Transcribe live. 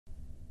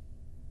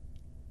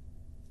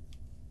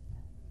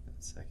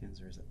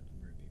seconds, or is that the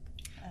number of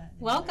people?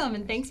 Welcome,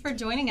 and thanks for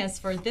joining us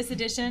for this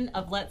edition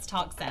of Let's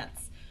Talk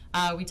Scents.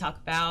 We talk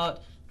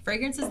about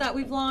fragrances that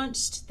we've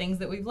launched, things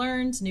that we've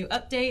learned, new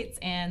updates,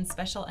 and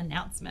special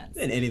announcements.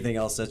 And anything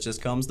else that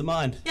just comes to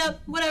mind.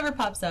 Yep, whatever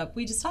pops up,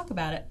 we just talk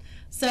about it.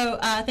 So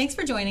thanks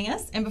for joining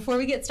us. And before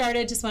we get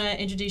started, just want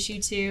to introduce you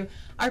to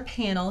our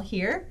panel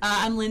here.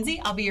 I'm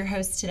Lindsay. I'll be your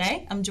host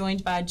today. I'm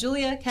joined by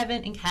Julia,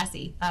 Kevin, and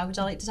Cassie. Would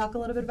y'all like to talk a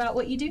little bit about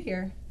what you do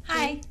here?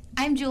 Hi,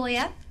 I'm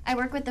Julia. I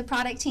work with the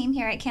product team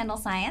here at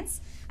CandleScience.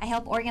 I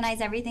help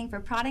organize everything for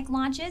product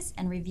launches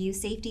and review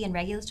safety and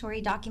regulatory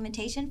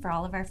documentation for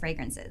all of our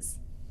fragrances.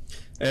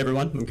 Hey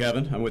everyone, I'm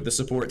Kevin. I'm with the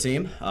support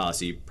team,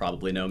 so you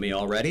probably know me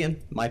already and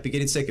might be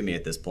getting sick of me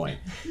at this point.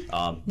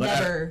 But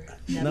Never.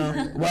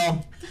 No,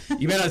 well,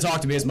 you may not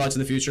talk to me as much in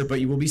the future, but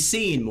you will be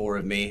seeing more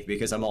of me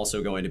because I'm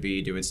also going to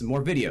be doing some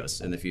more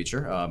videos in the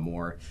future,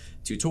 more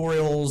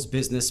tutorials,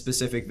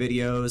 business-specific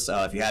videos.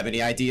 If you have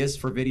any ideas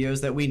for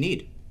videos that we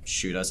need,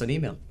 shoot us an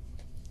email.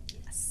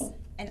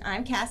 And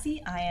I'm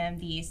Cassie. I am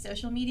the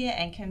social media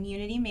and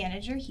community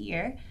manager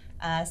here.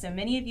 So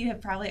many of you have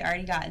probably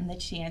already gotten the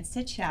chance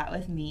to chat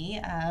with me.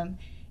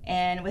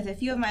 And with a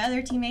few of my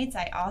other teammates,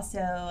 I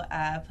also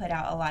put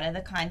out a lot of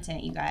the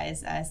content you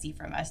guys see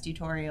from us,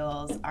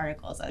 tutorials,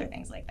 articles, other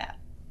things like that.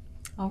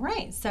 All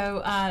right.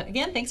 So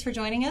again, thanks for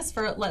joining us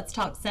for Let's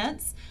Talk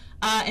Scents.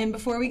 And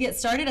before we get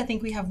started, I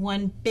think we have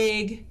one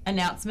big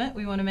announcement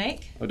we want to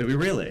make. Oh, do we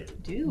really?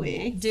 Do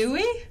we? Do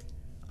we?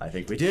 I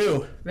think we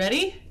do.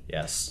 Ready?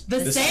 Yes.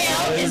 The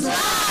sale is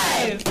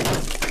live!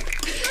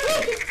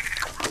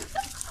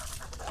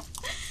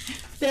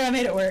 There, I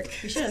made it work.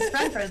 We should have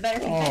sprung for the better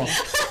confetti.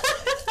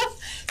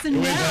 So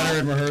Way better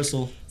in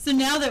rehearsal. So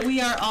now that we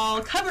are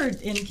all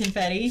covered in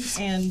confetti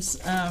and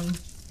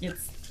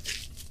it's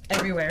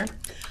everywhere,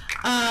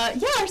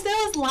 our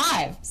sale is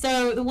live.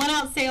 So the 1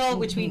 ounce sale,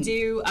 which we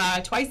do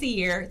twice a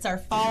year, it's our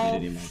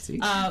fall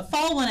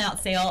 1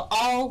 ounce sale.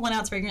 All 1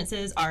 ounce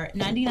fragrances are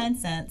 99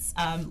 cents,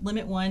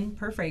 limit one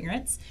per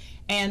fragrance.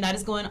 And that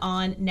is going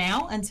on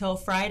now until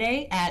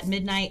Friday at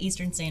midnight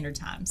Eastern Standard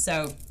Time.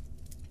 So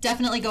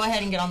definitely go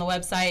ahead and get on the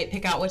website,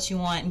 pick out what you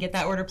want, and get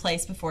that order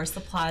placed before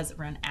supplies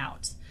run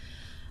out.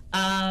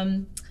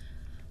 All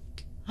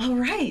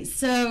right,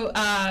 so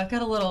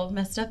got a little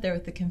messed up there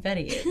with the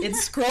confetti. It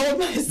scrolled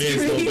my screen. It's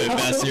a little bit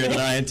messier than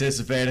I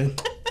anticipated.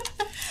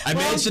 I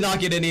managed to not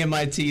get any in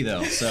my tea,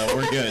 though, so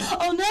we're good.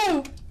 Oh,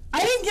 no.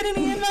 I didn't get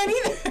any in mine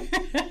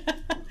either.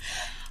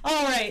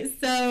 All right,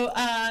 so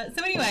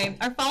anyway,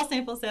 our fall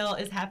sample sale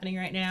is happening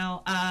right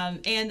now,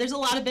 and there's a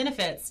lot of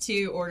benefits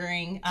to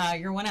ordering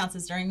your 1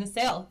 ounces during the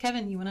sale.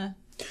 Kevin, you want to?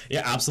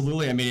 Yeah,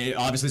 absolutely. I mean,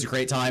 obviously it's a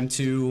great time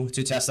to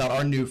test out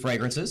our new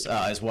fragrances,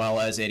 as well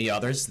as any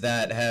others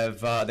that have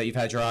that you've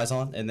had your eyes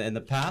on in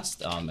the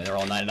past. And they're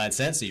all 99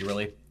 cents, so you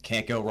really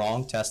can't go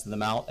wrong testing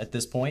them out at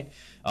this point.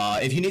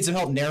 If you need some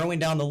help narrowing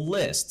down the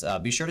list,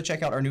 be sure to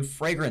check out our new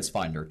Fragrance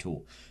Finder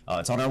tool.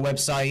 It's on our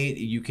website.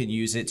 You can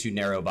use it to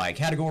narrow by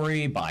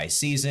category, by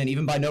season,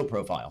 even by note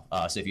profile.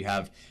 So if you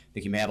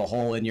think you may have a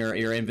hole in your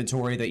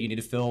inventory that you need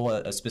to fill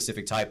a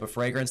specific type of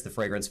fragrance, the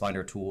Fragrance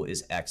Finder tool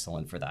is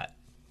excellent for that.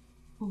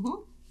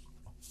 Mm-hmm.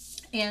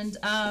 And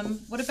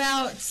what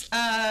about,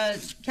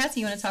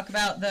 Cassie, you want to talk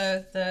about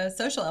the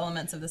social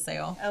elements of the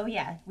sale? Oh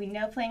yeah, we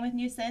know playing with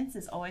new scents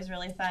is always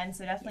really fun,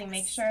 so definitely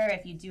make sure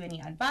if you do any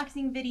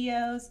unboxing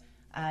videos,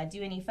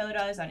 do any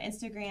photos on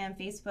Instagram,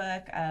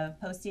 Facebook of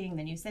posting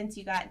the new scents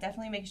you got,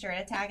 definitely make sure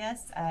to tag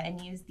us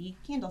and use the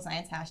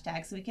CandleScience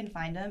hashtag so we can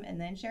find them and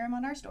then share them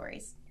on our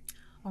stories.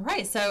 All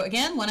right, so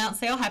again, 1 ounce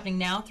sale happening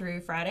now through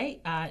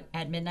Friday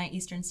at midnight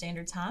Eastern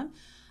Standard Time.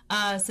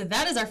 So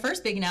that is our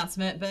first big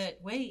announcement, but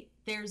wait,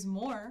 there's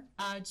more.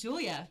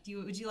 Julia,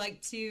 would you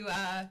like to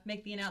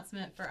make the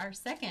announcement for our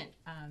second?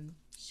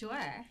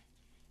 Sure.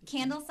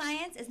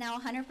 CandleScience is now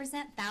 100%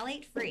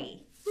 phthalate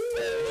free.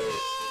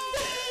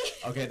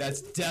 Okay,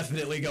 that's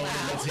definitely going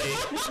in the tea.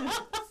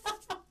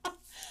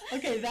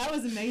 Okay, that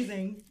was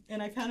amazing,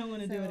 and I kind of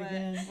want to do it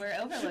again. We're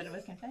overloaded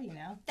with confetti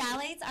now.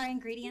 Phthalates are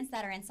ingredients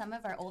that are in some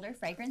of our older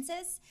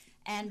fragrances,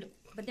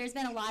 but there's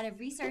been a lot of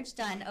research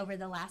done over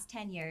the last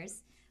 10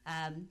 years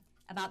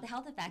about the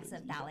health effects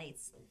of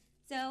phthalates.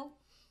 So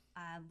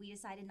we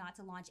decided not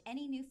to launch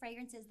any new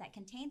fragrances that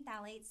contain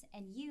phthalates,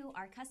 and you,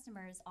 our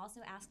customers,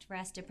 also asked for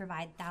us to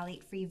provide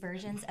phthalate-free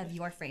versions of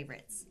your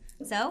favorites.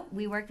 So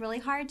we worked really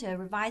hard to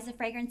revise the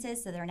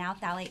fragrances so they're now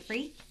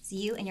phthalate-free, so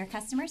you and your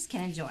customers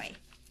can enjoy.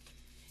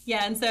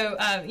 Yeah, and so,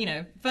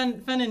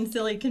 fun and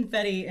silly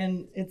confetti,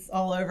 and it's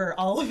all over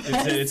all of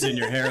us. It's in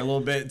your hair a little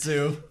bit,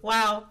 too.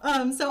 Wow.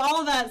 So all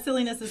of that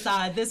silliness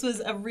aside, this was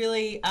a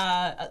really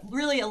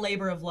a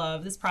labor of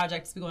love. This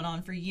project's been going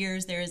on for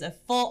years. There is a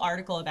full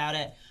article about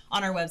it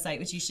on our website,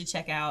 which you should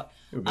check out.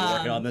 We've been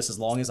working on this as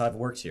long as I've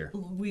worked here.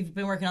 We've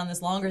been working on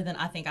this longer than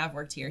I think I've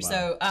worked here.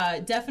 Wow.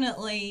 So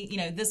definitely,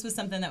 this was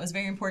something that was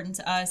very important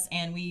to us,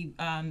 and we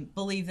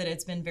believe that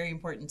it's been very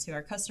important to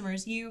our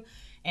customers,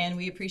 and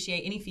we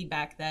appreciate any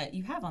feedback that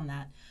you have on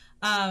that.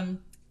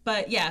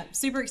 But yeah,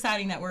 super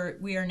exciting that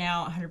we are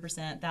now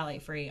 100%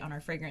 phthalate free on our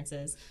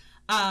fragrances.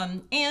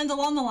 And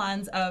along the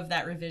lines of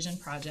that revision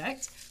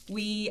project,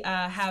 we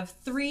have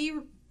 3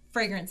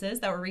 fragrances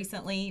that were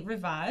recently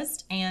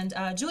revised. And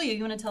Julia,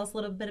 you want to tell us a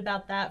little bit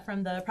about that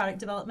from the product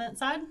development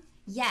side?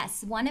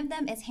 Yes, one of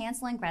them is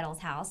Hansel and Gretel's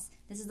House.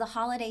 This is a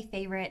holiday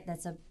favorite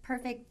that's a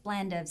perfect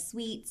blend of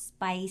sweet,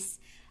 spice,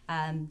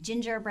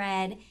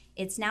 gingerbread.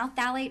 It's now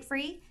phthalate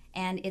free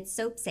and it's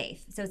soap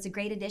safe. So it's a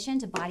great addition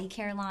to body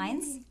care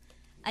lines.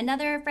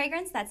 Another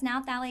fragrance that's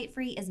now phthalate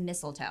free is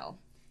Mistletoe.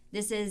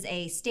 This is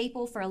a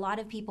staple for a lot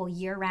of people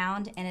year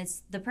round, and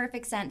it's the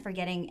perfect scent for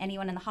getting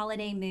anyone in the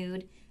holiday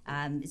mood.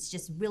 It's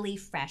just really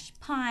fresh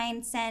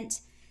pine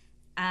scent.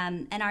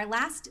 And our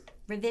last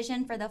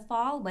revision for the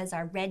fall was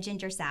our Red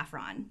Ginger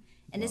Saffron.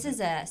 And this is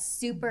a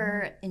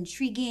super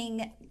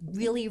intriguing,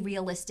 really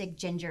realistic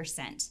ginger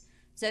scent.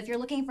 So if you're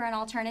looking for an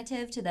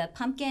alternative to the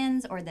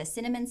pumpkins or the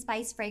cinnamon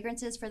spice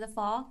fragrances for the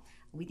fall,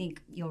 we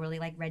think you'll really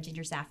like Red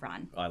Ginger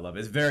Saffron. I love it.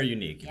 It's very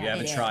unique. If you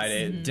haven't it tried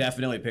is. it,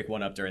 definitely pick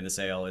one up during the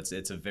sale. It's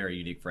a very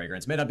unique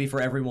fragrance. May not be for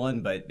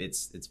everyone, but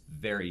it's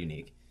very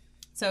unique.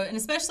 So, and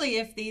especially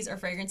if these are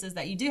fragrances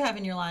that you do have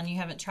in your line and you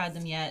haven't tried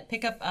them yet,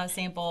 pick up a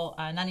sample,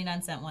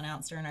 99-cent 1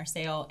 ounce during our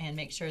sale, and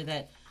make sure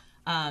that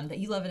that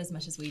you love it as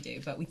much as we do,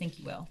 but we think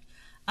you will.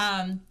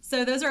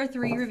 So those are our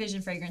 3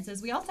 revision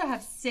fragrances. We also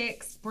have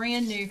 6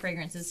 brand new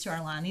fragrances to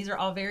our line. These are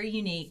all very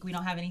unique. We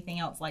don't have anything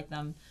else like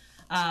them.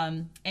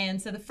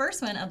 And so the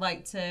first one, I'd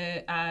like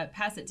to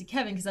pass it to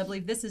Kevin, because I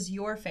believe this is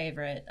your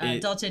favorite,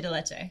 Dolce de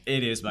Leche.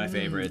 It is my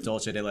favorite,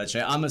 Dolce de Leche.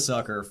 I'm a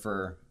sucker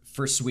for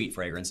sweet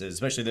fragrances,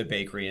 especially the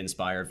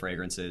bakery-inspired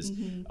fragrances.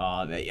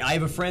 I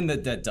have a friend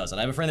that doesn't.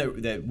 I have a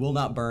friend that will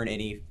not burn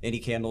any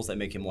candles that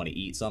make him want to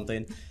eat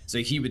something. So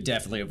he would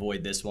definitely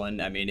avoid this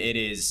one. I mean,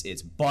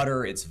 it's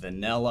butter, it's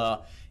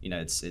vanilla,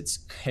 it's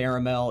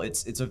caramel.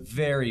 It's a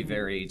very,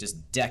 very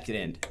just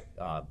decadent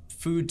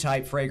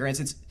food-type fragrance.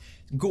 It's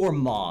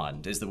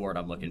gourmand is the word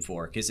I'm looking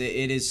for, because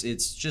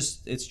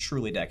it's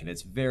truly decadent.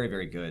 It's very,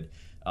 very good.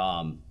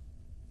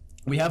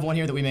 We have one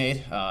here that we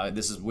made.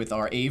 This is with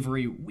our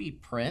Avery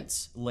Wheat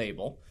Prints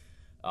label.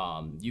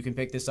 You can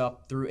pick this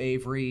up through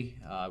Avery.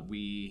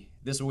 We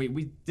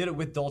did it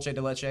with Dolce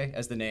de Leche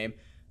as the name,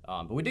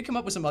 but we did come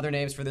up with some other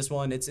names for this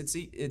one. It's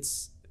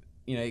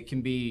it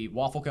can be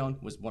Waffle Cone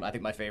was one, I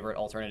think, my favorite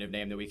alternative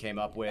name that we came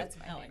up with. That's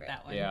my favorite.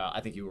 That one. Yeah,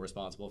 I think you were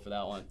responsible for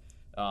that one.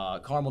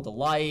 Caramel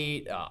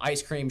Delight,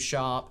 Ice Cream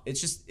Shop.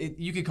 It's just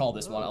you could call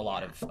this one a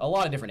lot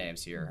of different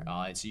names here.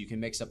 And so you can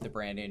mix up the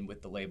branding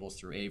with the labels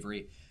through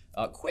Avery.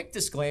 Quick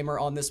disclaimer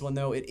on this one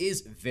though, it is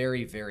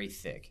very, very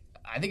thick.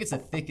 I think it's the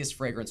thickest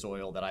fragrance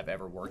oil that I've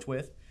ever worked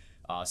with.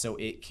 So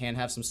it can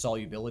have some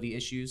solubility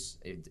issues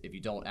if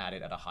you don't add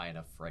it at a high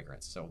enough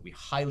fragrance. So we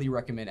highly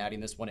recommend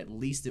adding this one at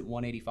least at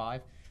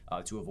 185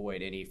 to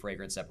avoid any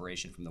fragrance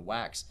separation from the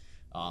wax.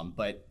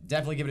 But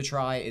definitely give it a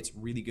try. It's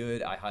really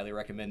good. I highly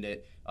recommend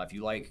it. If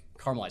you like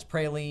caramelized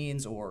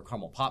pralines or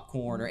caramel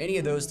popcorn or any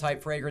of those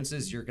type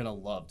fragrances, you're going to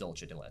love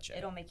Dolce de Leche.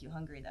 It'll make you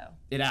hungry, though.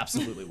 It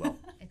absolutely will.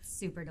 It's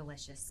super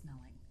delicious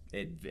smelling.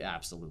 It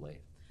absolutely.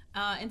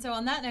 And so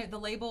on that note, the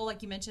label,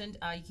 like you mentioned,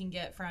 you can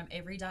get from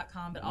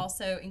Avery.com, but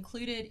also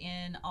included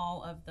in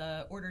all of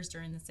the orders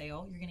during the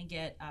sale, you're going to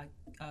get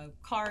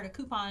a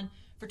coupon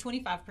for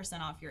 25%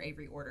 off your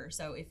Avery order.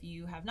 So if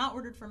you have not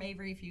ordered from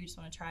Avery, if you just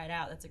want to try it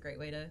out, that's a great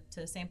way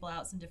to sample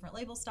out some different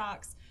label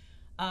stocks.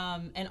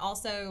 And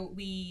also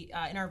we,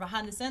 in our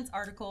Behind the Scents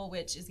article,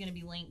 which is going to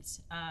be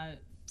linked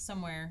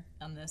somewhere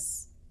on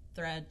this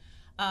thread,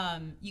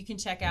 you can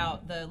check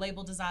out the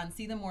label design,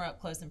 see them more up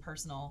close and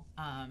personal,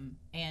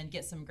 and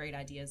get some great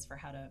ideas for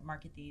how to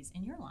market these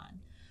in your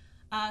line.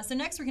 So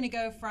next we're going to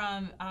go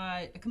from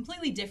a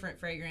completely different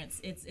fragrance.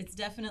 It's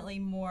definitely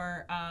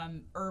more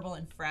herbal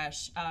and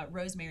fresh,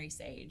 rosemary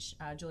sage.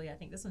 Julia, I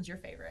think this one's your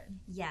favorite.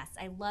 Yes,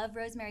 I love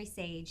rosemary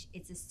sage.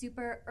 It's a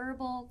super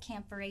herbal,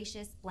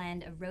 camphoraceous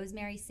blend of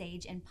rosemary,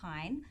 sage, and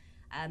pine.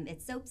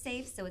 It's soap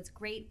safe, so it's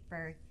great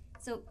for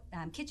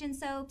kitchen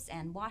soaps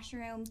and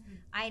washroom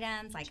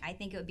items. Like, I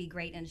think it would be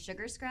great in a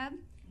sugar scrub,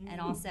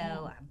 and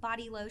also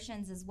body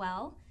lotions as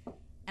well.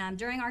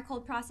 During our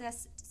cold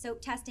process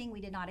soap testing,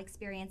 we did not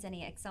experience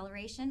any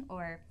acceleration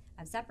or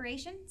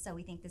separation, so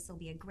we think this will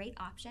be a great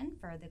option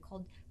for the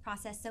cold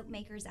process soap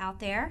makers out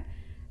there.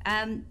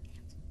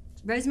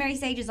 Rosemary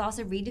sage is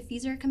also reed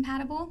diffuser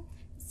compatible,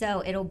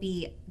 so it'll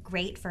be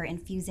great for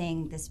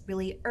infusing this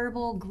really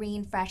herbal,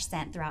 green, fresh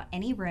scent throughout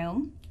any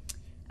room.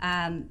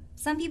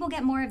 Some people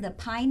get more of the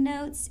pine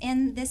notes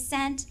in this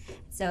scent,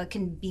 so it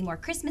can be more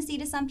Christmassy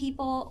to some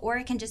people, or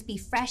it can just be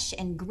fresh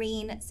and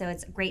green, so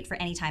it's great for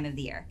any time of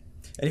the year.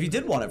 And if you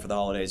did want it for the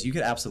holidays, you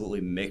could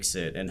absolutely mix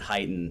it and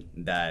heighten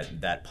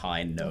that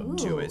pine note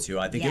to it too.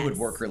 I think it would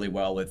work really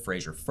well with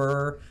Fraser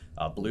fir,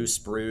 blue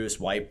spruce,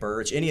 white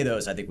birch. Any of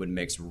those I think would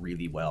mix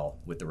really well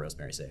with the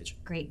rosemary sage.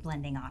 Great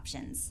blending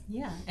options.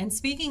 Yeah, and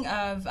speaking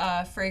of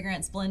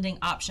fragrance blending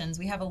options,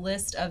 we have a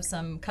list of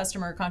some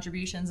customer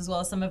contributions as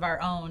well as some of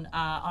our own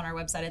on our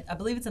website. I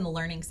believe it's in the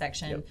learning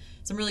section.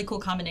 Some really cool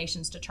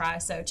combinations to try,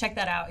 so check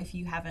that out if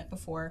you haven't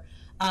before.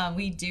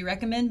 We do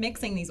recommend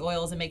mixing these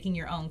oils and making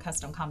your own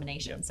custom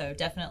combination. So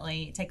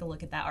definitely take a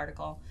look at that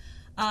article.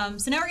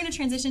 So now we're going to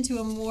transition to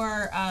a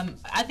more,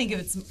 I think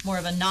it's more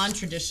of a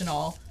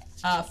non-traditional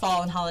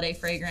fall and holiday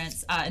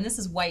fragrance, and this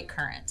is White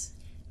Currant.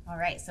 All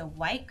right, so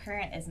White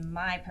Currant is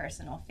my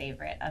personal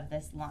favorite of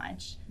this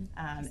launch.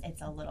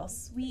 It's a little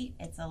sweet,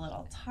 it's a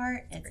little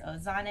tart, it's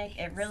ozonic.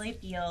 It really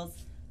feels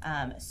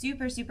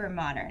super, super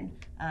modern.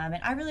 And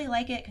I really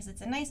like it because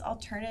it's a nice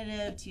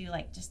alternative to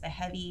like just the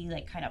heavy,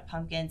 like kind of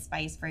pumpkin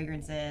spice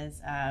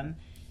fragrances,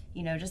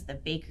 you know, just the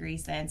bakery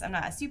scents. I'm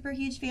not a super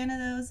huge fan of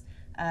those.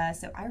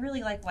 So I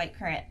really like White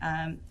Currant.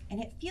 And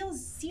it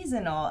feels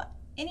seasonal.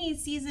 Any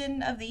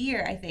season of the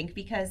year, I think,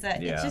 because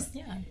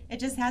it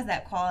just has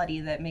that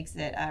quality that makes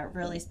it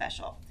really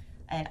special.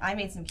 And I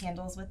made some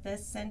candles with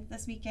this scent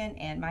this weekend,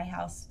 and my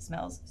house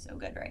smells so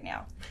good right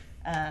now.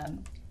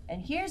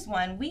 And here's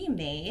one we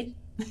made.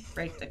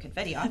 Break the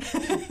confetti off.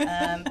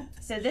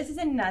 So this is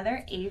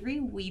another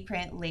Avery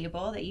WePrint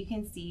label that you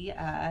can see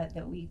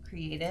that we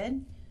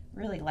created.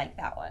 Really like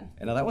that one.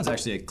 And now that one's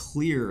actually a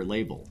clear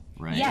label,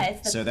 right? Yeah,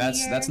 it's the so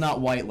that's not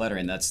white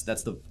lettering. That's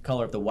the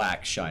color of the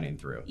wax shining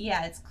through.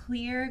 Yeah, it's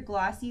clear,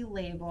 glossy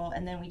label,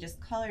 and then we just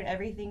colored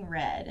everything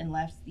red and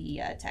left the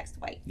text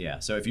white. Yeah.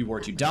 So if you were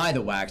to dye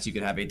the wax, you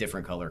could have a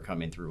different color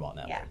coming through on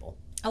that label.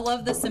 I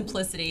love the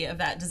simplicity of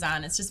that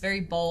design. It's just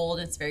very bold.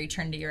 It's very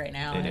trendy right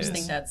now. I just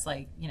think that's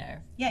like, you know.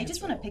 Yeah, you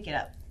just want to pick it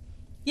up.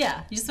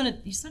 Yeah, you just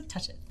want to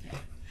touch it. Yeah.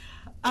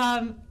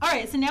 All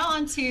right, so now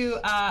on to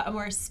a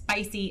more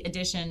spicy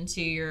addition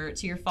to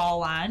your fall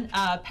line,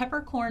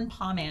 peppercorn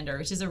pomander,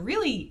 which is a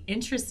really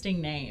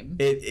interesting name.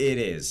 It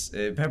is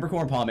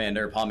peppercorn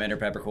pomander,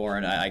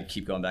 peppercorn. I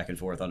keep going back and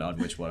forth on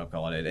which one I'm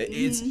calling it.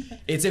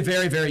 It's a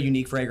very, very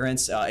unique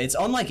fragrance. It's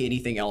unlike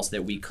anything else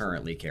that we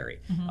currently carry.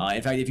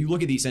 In fact, if you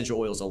look at the essential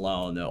oils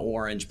alone, the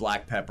orange,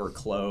 black pepper,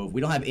 clove,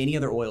 we don't have any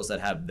other oils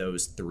that have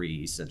those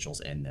three essentials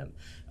in them.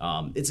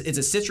 It's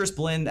a citrus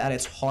blend at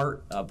its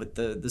heart, but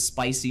the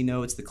spicy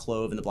notes, the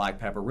clove and the black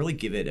pepper really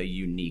give it a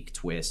unique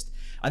twist.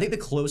 I think the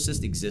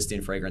closest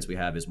existing fragrance we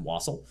have is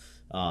Wassail.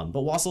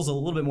 But Wassill's a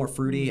little bit more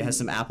fruity. It has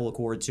some apple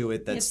accord to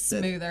it. It's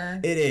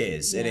smoother. It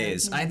is. Yeah. It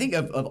is. I think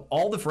of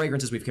all the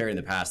fragrances we've carried in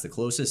the past, the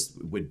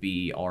closest would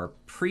be our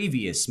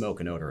previous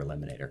smoke and odor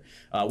eliminator,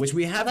 which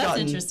we have gotten. That's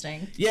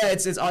interesting. Yeah,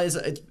 it's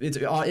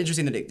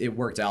interesting that it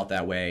worked out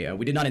that way.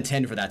 We did not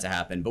intend for that to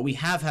happen, but we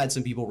have had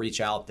some people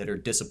reach out that are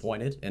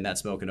disappointed in that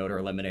smoke and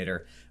odor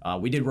eliminator.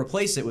 We did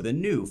replace it with a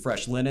new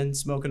fresh linen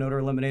smoke and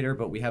odor eliminator,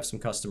 but we have some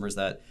customers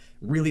that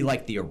really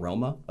like the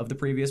aroma of the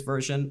previous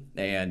version,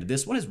 and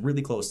this one is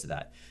really close to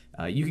that.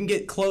 You can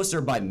get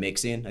closer by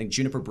mixing. I think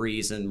Juniper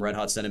Breeze and Red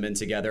Hot Cinnamon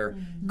together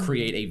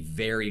create a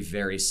very,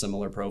 very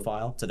similar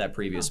profile to that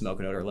previous smoke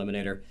and odor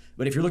eliminator.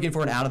 But if you're looking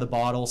for an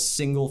out-of-the-bottle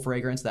single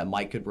fragrance that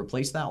could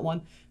replace that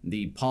one,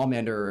 the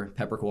Pomander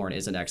Peppercorn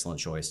is an excellent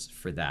choice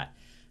for that.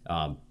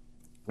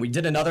 We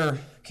did another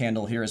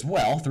candle here as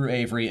well through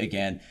Avery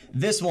again.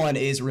 This one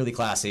is really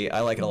classy.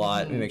 I like it a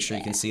lot. Let me make sure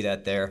you can see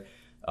that there.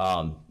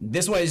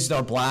 This one is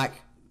our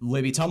black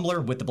Libby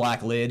tumbler with the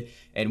black lid,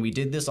 and we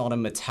did this on a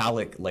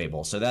metallic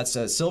label. So that's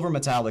a silver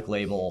metallic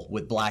label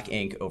with black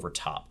ink over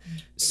top.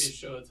 Maybe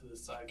show it to the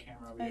side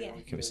camera. Oh, yeah.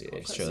 Can we see?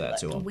 Show that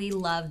to them. We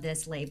love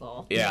this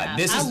label. Yeah,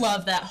 I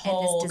love that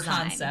whole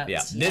design. concept.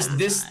 Yeah,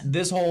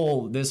 this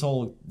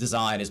whole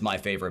design is my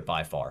favorite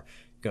by far.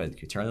 Go ahead,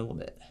 can you turn it a little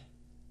bit?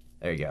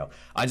 There you go.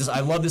 I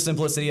love the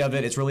simplicity of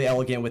it. It's really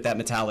elegant with that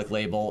metallic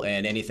label,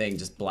 and anything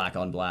just black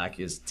on black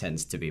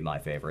tends to be my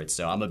favorite.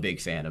 So I'm a big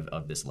fan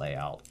of this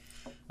layout.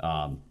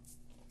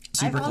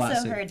 Super I've also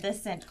classic. heard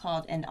this scent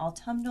called an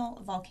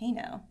autumnal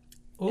volcano.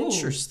 Ooh.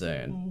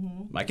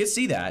 Interesting. I could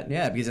see that,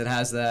 yeah, because it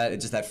has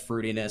just that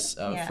fruitiness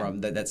from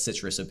that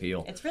citrus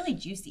appeal. It's really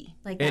juicy.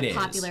 Like that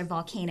popular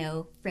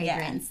volcano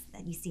fragrance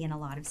that you see in a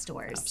lot of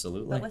stores.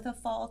 Absolutely. But with a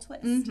fall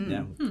twist.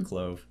 Yeah,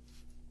 clove.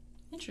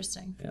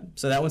 Interesting. Yeah.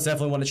 So that one's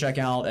definitely one to check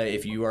out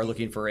if you are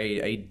looking for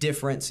a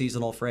different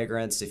seasonal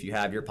fragrance. If you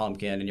have your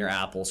pumpkin and your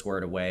apple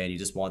squared away and you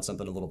just want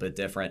something a little bit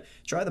different,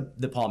 try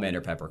the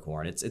Pomander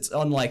Peppercorn. It's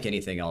unlike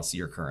anything else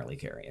you're currently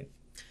carrying.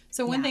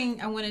 So one thing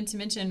I wanted to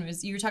mention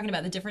was you were talking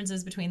about the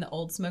differences between the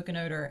old smoke and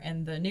odor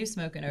and the new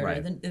smoke and odor.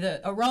 Right.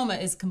 The aroma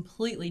is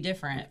completely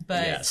different,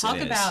 but Yes, talk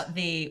it is. about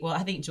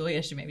I think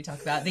Julia should maybe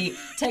talk about the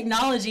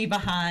technology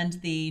behind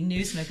the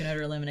new smoke and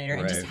odor eliminator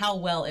and just Right. how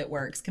well it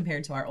works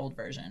compared to our old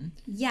version.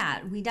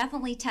 Yeah, we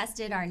definitely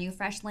tested our new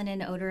fresh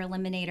linen odor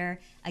eliminator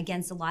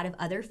against a lot of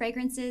other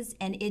fragrances,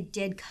 and it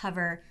did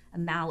cover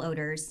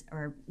malodors,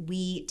 or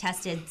we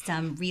tested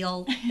some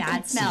real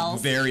bad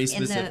smells. Very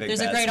specific.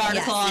 There's a bad great smell.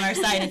 article on our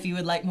site if you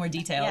would like more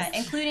details. Yeah,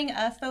 including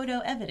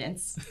photo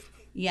evidence.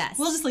 Yes.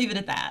 We'll just leave it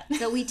at that.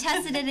 So we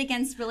tested it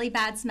against really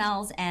bad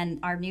smells, and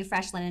our new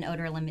fresh linen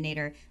odor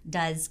eliminator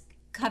does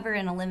cover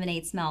and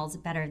eliminate smells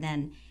better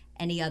than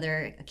any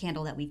other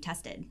candle that we've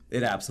tested.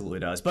 It absolutely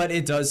does, but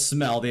it does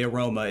smell. The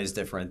aroma is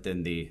different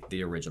than the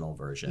original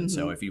version.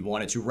 So if you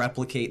wanted to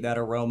replicate that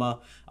aroma,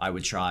 I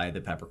would try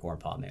the Peppercorn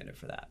Pomander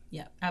for that.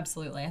 Yeah,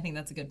 absolutely. I think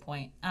that's a good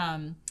point.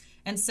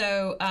 And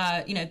so,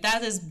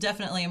 that is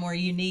definitely a more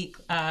unique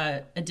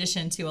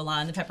addition to a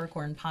line, the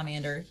peppercorn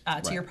pomander,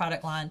 to your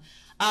product line.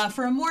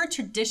 For a more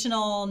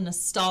traditional,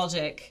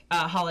 nostalgic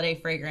holiday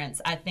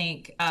fragrance, I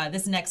think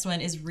this next one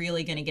is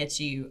really going to get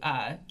you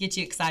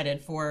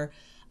excited for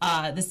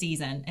the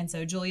season. And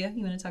so, Julia,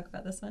 you want to talk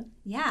about this one?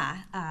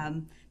 Yeah.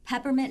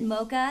 Peppermint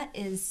mocha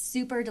is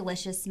super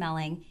delicious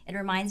smelling. It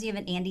reminds me of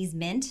an Andy's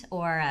mint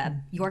or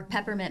a York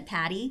peppermint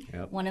patty,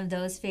 one of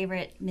those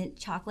favorite mint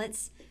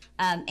chocolates.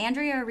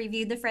 Andrea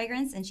reviewed the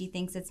fragrance and she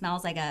thinks it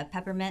smells like a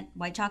peppermint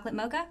white chocolate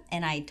mocha,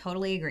 and I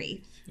totally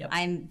agree. Yep.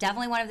 I'm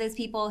definitely one of those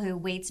people who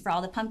waits for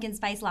all the pumpkin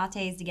spice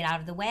lattes to get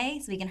out of the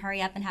way so we can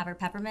hurry up and have our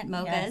peppermint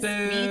mochas.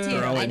 Yes. Me too.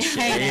 Throwing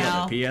shade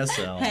on the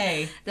PSL.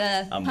 Hey,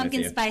 the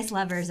pumpkin spice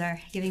lovers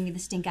are giving me the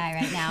stink eye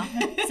right now.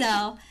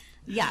 So,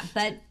 yeah,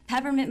 but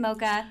peppermint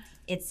mocha,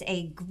 it's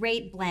a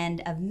great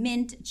blend of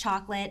mint,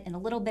 chocolate, and a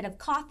little bit of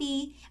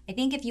coffee. I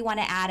think if you want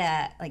to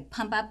add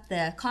pump up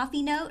the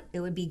coffee note,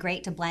 it would be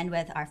great to blend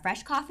with our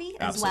fresh coffee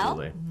as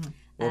well. Absolutely.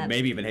 Or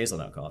maybe even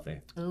hazelnut coffee.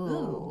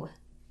 Ooh.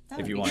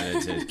 If you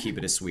wanted to keep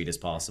it as sweet as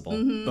possible.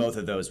 Both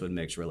of those would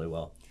mix really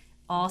well.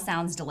 All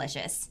sounds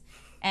delicious.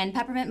 And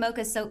peppermint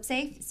mocha is soap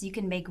safe, so you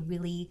can make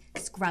really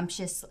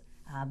scrumptious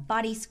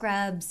body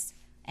scrubs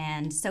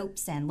and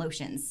soaps and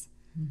lotions.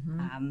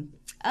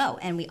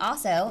 And we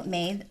also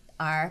made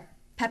our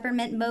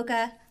peppermint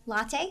mocha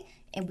latte,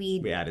 and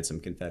we added some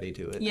confetti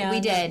to it. Yeah, we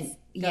did.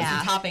 Some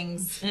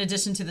toppings in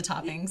addition to the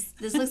toppings.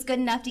 This looks good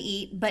enough to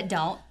eat, but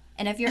don't.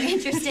 And if you're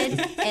interested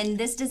in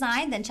this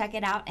design, then check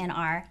it out in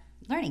our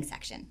learning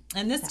section.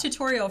 And this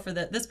tutorial for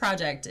this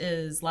project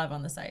is live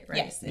on the site, right?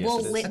 Yes.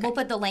 We'll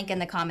put the link in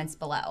the comments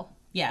below.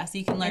 Yeah, so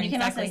you can learn And you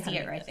can exactly also see how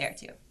to it do right this.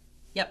 there too.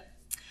 Yep.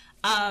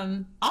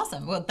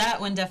 Awesome. Well, that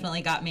one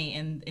definitely got me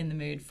in the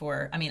mood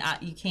for. I mean,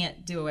 you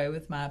can't do away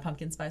with my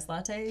pumpkin spice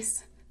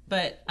lattes,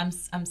 but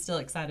I'm still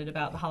excited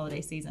about the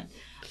holiday season.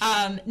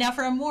 Now,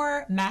 for a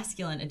more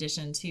masculine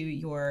addition to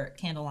your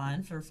candle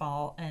line for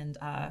fall and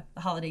the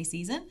holiday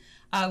season,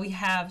 we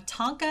have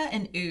Tonka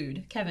and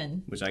Oud.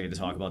 Kevin, Which I get to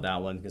talk about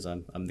that one because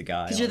I'm the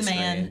guy. because you're the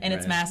man screen, and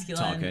it's right?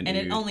 masculine Tonka and Oud.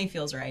 it only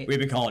feels right. We've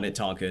been calling it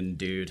Tonka and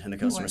Dude in the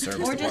customer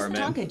service Or just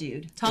department. Tonka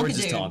Dude. Tonka Or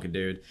just Dude. Tonka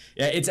Dude.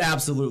 Yeah, it's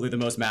absolutely the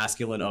most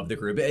masculine of the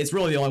group. It's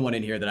really the only one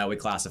in here that I would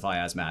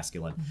classify as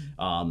masculine.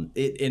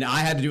 And I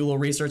had to do a little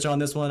research on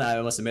this one. I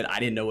must admit, I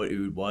didn't know what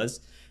oud was.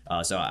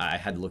 So I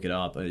had to look it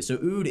up. So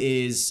oud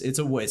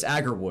it's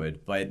agar wood,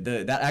 but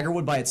that agar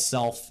wood by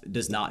itself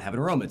does not have an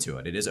aroma to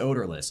it. It is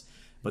odorless.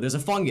 But there's a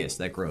fungus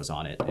that grows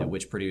on it,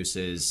 which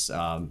produces,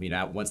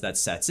 once that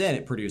sets in,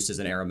 it produces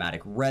an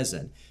aromatic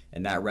resin.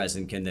 And that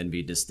resin can then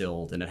be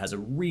distilled, and it has a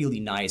really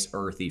nice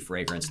earthy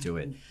fragrance to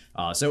it.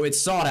 So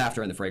it's sought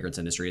after in the fragrance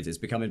industry. It's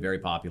becoming very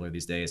popular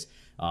these days.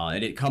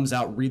 And it comes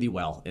out really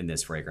well in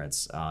this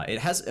fragrance. It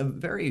has a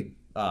very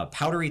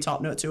powdery top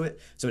note to it,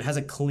 so it has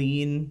a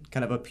clean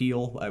kind of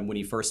appeal when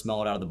you first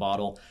smell it out of the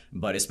bottle,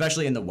 but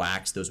especially in the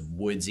wax, those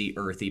woodsy,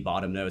 earthy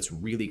bottom notes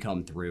really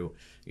come through.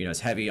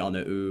 It's heavy on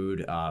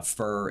the oud,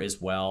 fir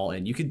as well,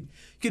 and you could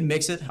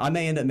mix it. I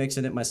may end up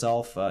mixing it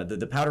myself.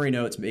 The powdery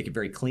notes make it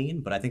very clean,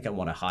 but I think I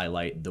want to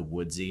highlight the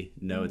woodsy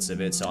notes of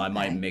it, so I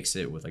might mix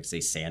it with, like, say,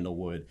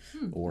 sandalwood,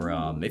 or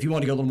if you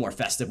want to go a little more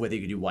festive with it,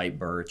 you could do white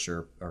birch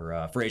or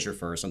Fraser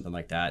fir, something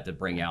like that, to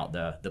bring out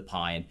the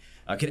pine.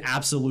 Could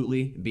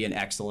absolutely be an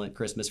excellent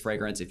Christmas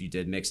fragrance if you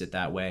did mix it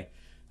that way.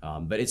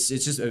 But it's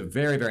just a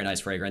very, very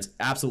nice fragrance.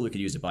 Absolutely could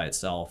use it by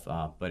itself,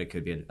 but it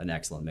could be an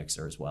excellent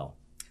mixer as well.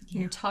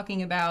 You're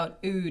talking about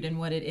oud and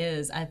what it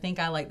is. I think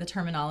I like the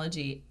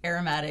terminology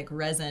aromatic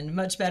resin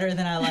much better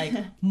than I like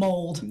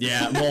mold.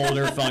 Yeah, mold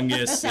or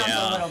fungus. Sounds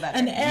a little better.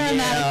 An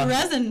aromatic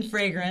resin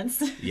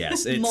fragrance.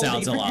 Yes, it Moldy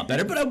sounds a lot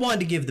better, but I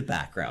wanted to give the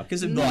background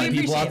because a lot of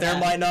people appreciate out there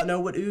that. might not know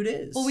what oud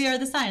is. Well, we are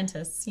the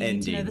scientists. You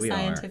need to know Indeed, the we are.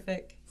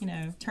 scientific,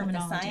 The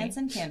terminology. science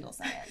and candle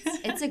science.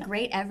 It's a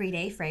great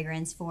everyday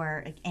fragrance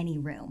for any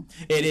room.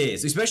 It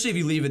is, especially if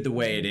you leave it the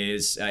way it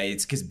is.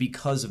 It's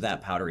because of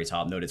that powdery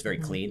top note. It's very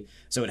clean,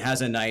 so it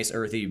has a nice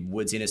earthy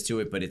woodsiness to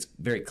it, but it's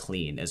very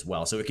clean as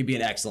well. So it could be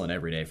an excellent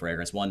everyday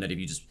fragrance. One that if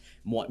you just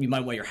you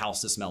might want your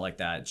house to smell like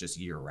that just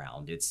year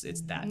round. It's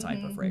that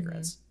type of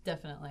fragrance.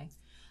 Definitely.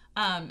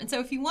 And so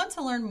if you want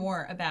to learn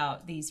more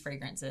about these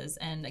fragrances,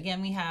 and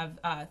again, we have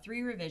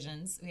 3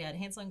 revisions. We had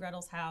Hansel and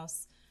Gretel's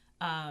House,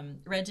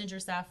 Red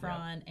Ginger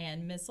Saffron,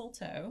 and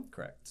Mistletoe.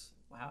 Correct.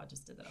 Wow, I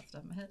just did that off the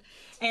top of my head.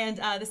 And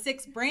the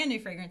 6 brand new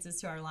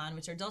fragrances to our line,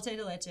 which are Dulce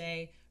de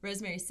Leche,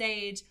 Rosemary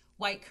Sage,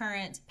 White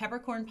Currant,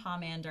 Peppercorn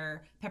Pomander,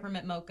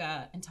 Peppermint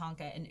Mocha, and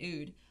Tonka and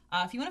Oud.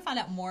 If you want to find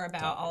out more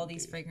about all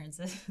these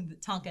fragrances,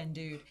 Tonka and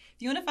Dude, if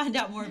you want to find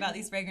out more about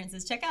these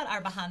fragrances, check out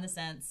our Behind the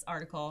Scents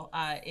article.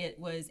 It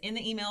was in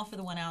the email for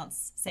the 1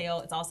 ounce sale.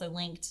 It's also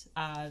linked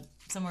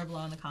somewhere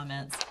below in the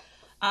comments.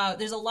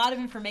 There's a lot of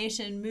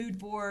information, mood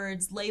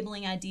boards,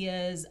 labeling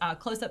ideas,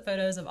 close-up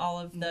photos of all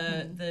of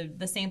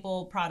the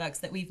sample products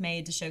that we've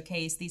made to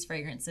showcase these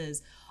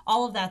fragrances.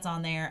 All of that's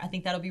on there. I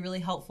think that'll be really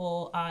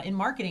helpful in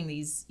marketing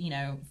these,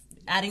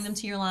 adding them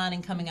to your line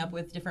and coming up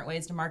with different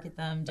ways to market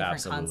them, different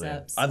Absolutely.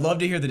 concepts. I'd love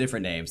to hear the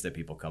different names that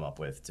people come up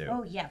with too.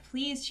 Oh yeah,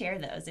 please share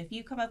those. If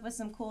you come up with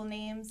some cool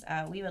names,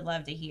 we would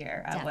love to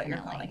hear what you're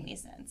Definitely. calling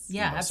these scents.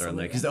 Yeah, Most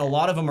certainly, absolutely. because a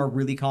lot of them are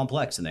really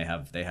complex and they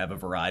have a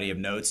variety of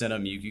notes in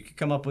them. You could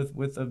come up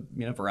with a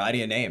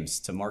variety of names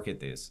to market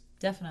these.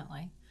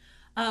 Definitely.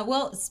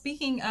 Well,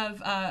 speaking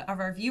of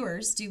our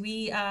viewers, do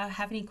we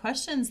have any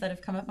questions that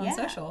have come up on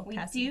social? We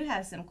Cassie? do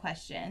have some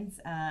questions.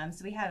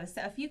 So we have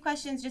a few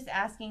questions just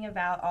asking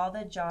about all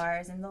the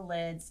jars and the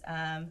lids.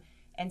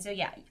 And so,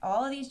 yeah,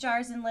 all of these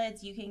jars and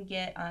lids you can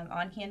get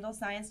on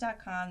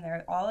CandleScience.com.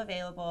 They're all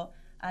available.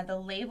 The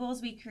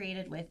labels we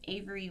created with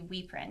Avery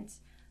WePrint.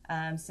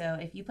 So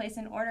if you place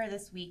an order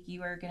this week,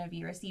 you are going to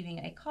be receiving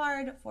a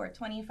card for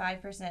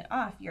 25%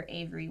 off your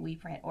Avery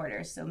WePrint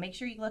orders. So make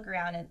sure you look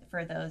around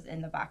for those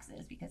in the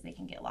boxes because they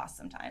can get lost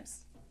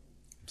sometimes.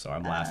 So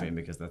I'm laughing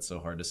because that's so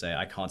hard to say.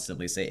 I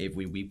constantly say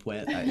Avery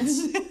WePrint.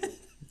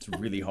 It's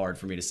really hard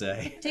for me to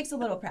say. It takes a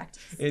little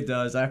practice. It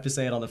does. I have to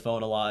say it on the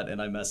phone a lot,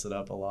 and I mess it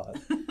up a lot.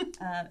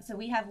 So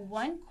we have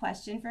one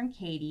question from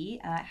Katie.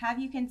 Have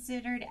you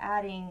considered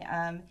adding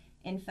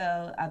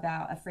info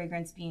about a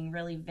fragrance being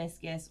really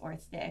viscous or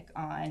thick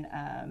on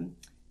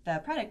the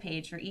product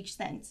page for each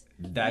scent?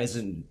 That is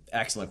an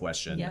excellent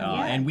question. Yeah.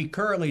 And we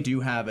currently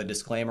do have a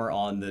disclaimer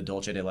on the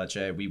Dulce de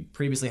Leche. We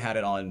previously had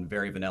it on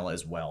Very Vanilla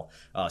as well.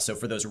 So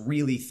for those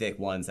really thick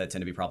ones that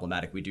tend to be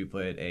problematic, we do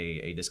put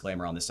a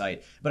disclaimer on the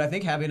site. But I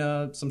think having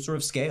some sort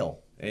of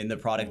scale in the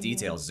product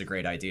details is a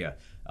great idea.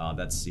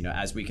 That's,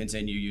 as we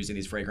continue using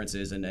these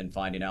fragrances and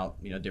finding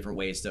out, different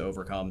ways to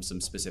overcome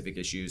some specific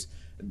issues,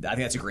 I think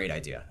that's a great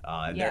idea.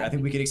 I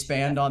think we could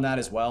expand on that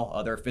as well.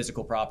 Other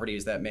physical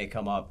properties that may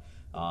come up.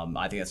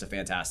 I think that's a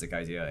fantastic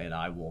idea, and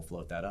I will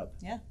float that up.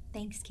 Yeah.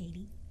 Thanks,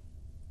 Katie.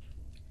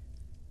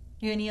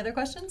 You any other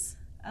questions?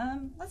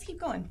 Let's keep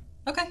going.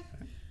 Okay.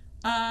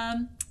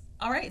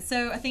 All right.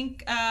 So I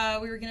think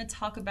we were going to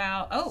talk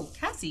about. Oh,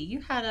 Cassie,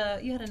 you had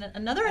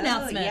another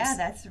announcement. Yeah,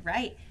 that's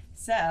right.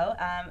 So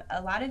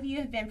a lot of you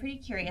have been pretty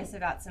curious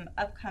about some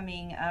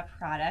upcoming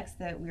products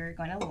that we're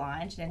going to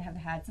launch and have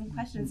had some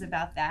questions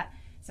about that.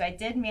 So I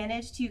did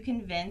manage to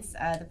convince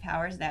the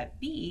powers that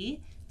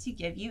be to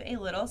give you a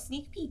little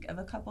sneak peek of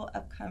a couple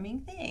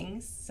upcoming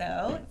things.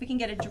 So if we can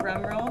get a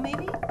drum roll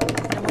maybe.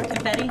 No more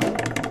confetti.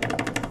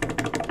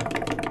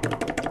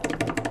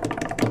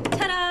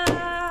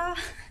 Ta-da!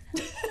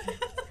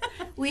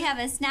 We have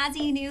a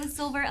snazzy new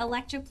silver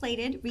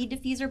electroplated reed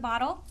diffuser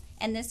bottle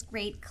and this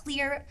great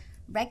clear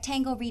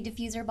rectangle reed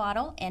diffuser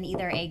bottle and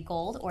either a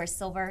gold or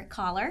silver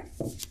collar.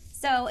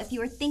 So if you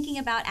were thinking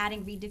about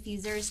adding reed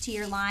diffusers to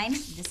your line,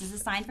 this is a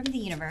sign from the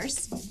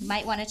universe. You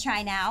might want to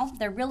try now.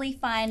 They're really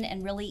fun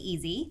and really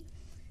easy.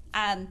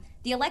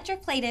 The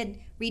electroplated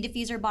reed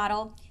diffuser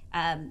bottle,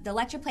 the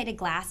electroplated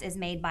glass is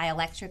made by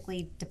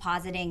electrically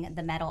depositing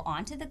the metal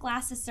onto the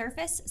glass's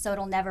surface, so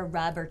it'll never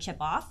rub or chip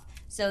off.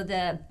 So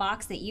the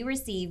box that you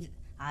receive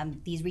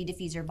these reed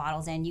diffuser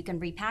bottles in, you can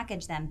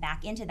repackage them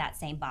back into that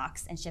same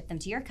box and ship them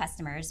to your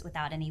customers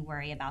without any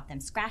worry about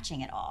them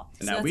scratching at all.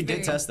 Now, So we that's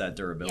did very- test that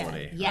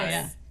durability. Oh, Yes.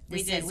 yeah.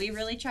 We did. We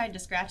really tried to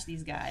scratch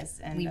these guys,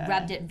 and We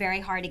rubbed it very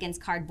hard against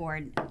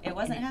cardboard. it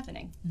wasn't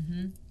happening.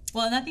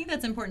 Well, and I think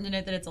that's important to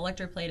note that it's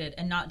electroplated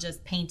and not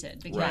just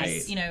painted because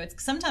Right.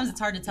 it's sometimes it's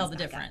hard to tell the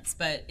difference,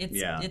 but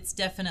Yeah. it's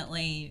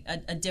definitely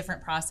a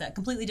different process,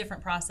 completely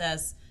different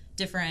process,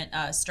 different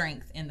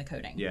strength in the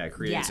coating. Yeah, it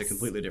creates a Yes.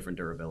 completely different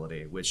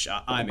durability, which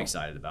I'm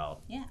excited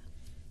about. Yeah.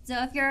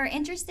 So if you're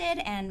interested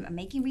in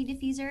making reed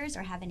diffusers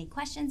or have any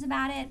questions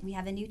about it, we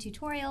have a new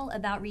tutorial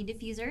about reed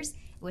diffusers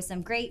with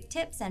some great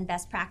tips and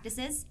best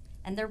practices.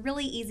 And they're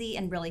really easy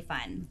and really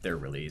fun. They're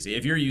really easy.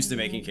 If you're used to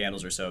making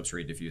candles or soaps,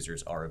 reed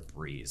diffusers are a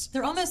breeze.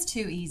 They're almost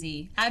too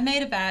easy. I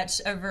made a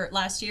batch over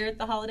last year at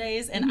the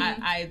holidays, and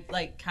I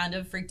like kind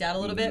of freaked out a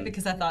little bit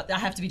because I thought I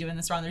have to be doing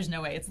this wrong. There's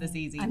no way it's this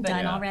easy. I'm but,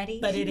 done yeah. already.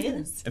 But it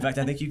is. In fact,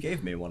 I think you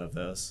gave me one of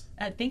those.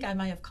 I think I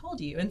might have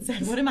called you and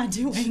said, "What am I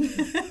doing?"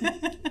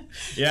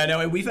 Yeah, no,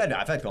 and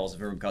I've had calls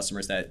from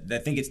customers that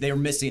think they're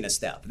missing a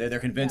step. They're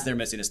convinced they're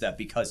missing a step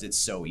because it's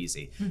so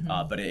easy.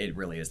 But it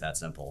really is that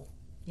simple.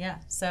 Yeah.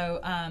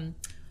 So,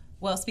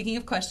 well, speaking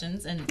of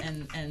questions and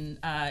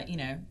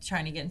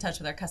trying to get in touch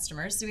with our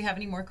customers, do we have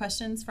any more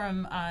questions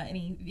from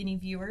any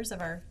viewers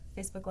of our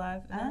Facebook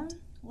Live event?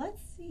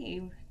 Let's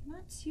see.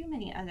 Not too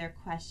many other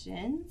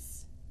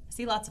questions. I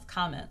see lots of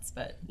comments,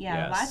 but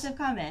Yeah, Yes. lots of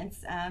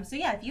comments. So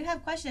yeah, if you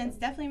have questions,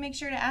 definitely make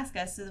sure to ask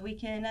us so that we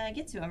can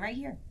get to them right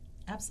here.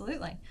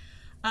 absolutely.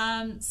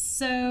 Let's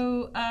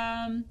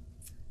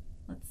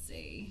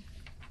see.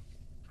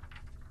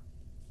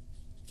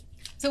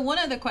 So one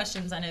of the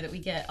questions I know that we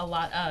get a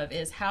lot of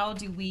is how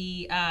do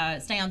we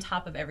stay on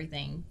top of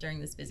everything during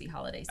this busy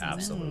holiday season?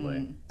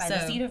 Absolutely. By the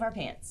So- seat of our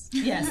pants.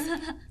 Yes,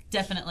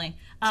 definitely.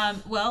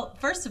 Well,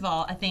 first of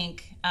all, I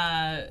think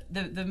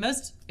the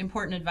most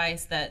important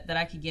advice that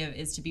I could give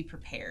is to be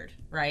prepared,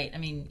 right? I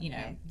mean,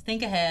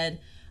 think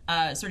ahead.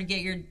 sort of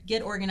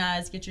get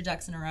organized, get your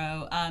ducks in a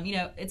row.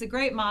 It's a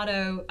great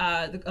motto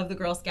of the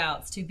Girl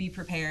Scouts to be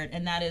prepared,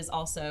 and that is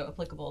also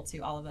applicable to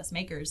all of us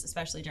makers,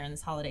 especially during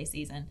this holiday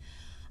season.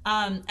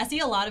 I see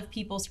a lot of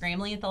people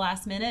scrambling at the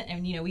last minute,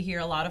 and we hear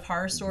a lot of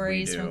horror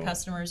stories from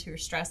customers who are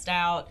stressed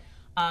out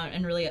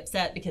and really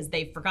upset because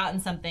they've forgotten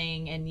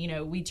something, and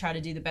we try to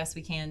do the best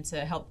we can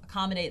to help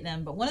accommodate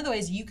them. But one of the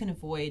ways you can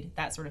avoid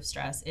that sort of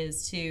stress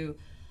is to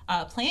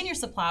plan your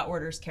supply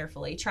orders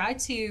carefully. Try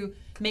to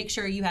make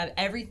sure you have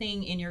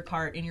everything in your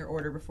cart in your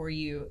order before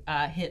you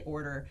hit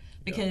order,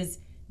 because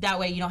that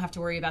way you don't have to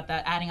worry about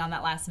that adding on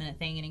that last minute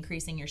thing and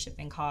increasing your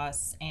shipping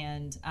costs,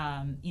 and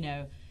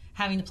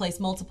having to place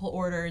multiple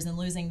orders and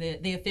losing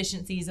the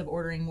efficiencies of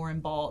ordering more in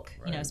bulk.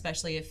 Right.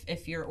 Especially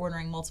if you're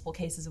ordering multiple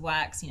cases of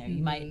wax,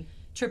 you might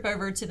trip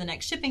over to the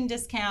next shipping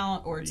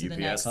discount or to the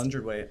next UPS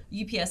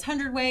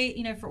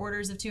 100-weight, for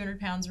orders of 200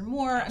 pounds or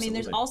more. Absolutely. I mean,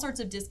 there's all sorts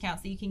of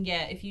discounts that you can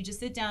get if you just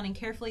sit down and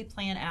carefully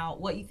plan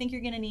out what you think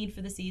you're going to need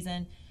for the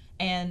season,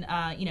 and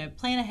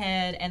plan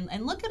ahead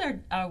and look at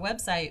our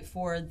website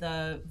for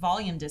the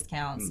volume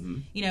discounts.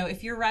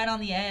 If you're right on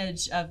the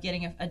edge of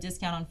getting a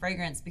discount on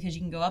fragrance because you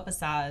can go up a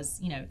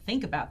size,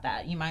 think about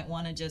that. You might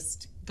want to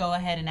just go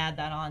ahead and add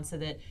that on so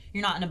that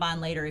you're not in a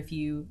bind later if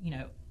you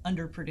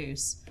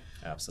underproduce.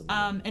 Absolutely.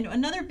 And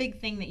another big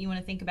thing that you want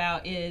to think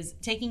about is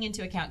taking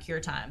into account cure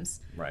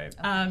times. Right.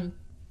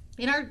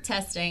 In our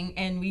testing,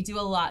 and we do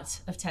a lot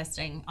of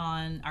testing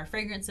on our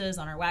fragrances,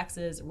 on our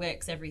waxes,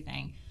 wicks,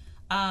 everything.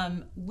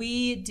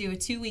 We do a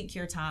 2-week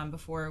cure time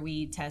before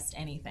we test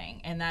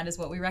anything, and that is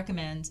what we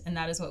recommend, and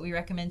that is what we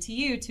recommend to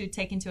you to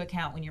take into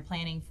account when you're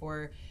planning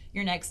for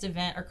your next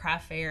event or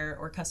craft fair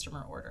or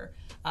customer order.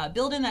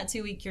 Build in that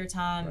 2-week cure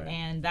time, right.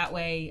 And that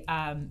way,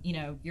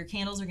 your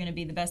candles are going to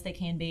be the best they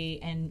can be,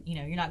 and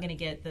you're not going to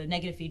get the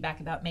negative feedback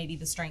about maybe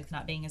the strength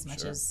not being as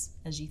much as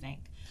you think.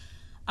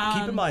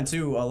 Keep in mind,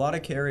 too, a lot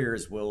of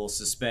carriers will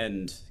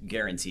suspend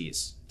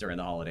guarantees during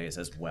the holidays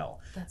as well.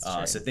 That's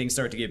true. So things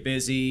start to get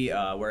busy,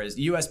 whereas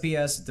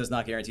USPS does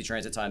not guarantee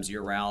transit times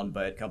year-round,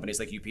 but companies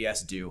like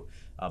UPS do.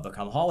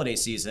 Become holiday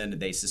season,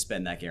 they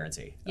suspend that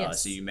guarantee.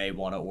 Yes. So you may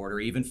want to order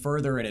even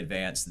further in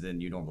advance than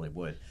you normally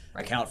would.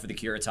 Right. Account for the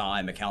cure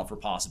time, account for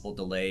possible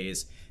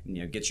delays,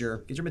 and, get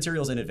your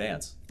materials in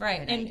advance.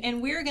 Right,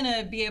 and we're going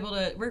to be able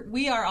to,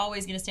 we are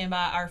always going to stand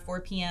by our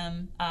 4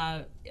 p.m.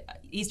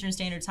 Eastern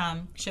Standard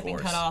Time shipping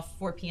cutoff,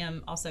 4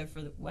 p.m. also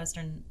for the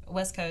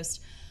West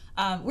Coast.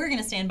 We're going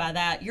to stand by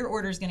that. Your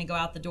order is going to go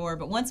out the door,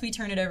 but once we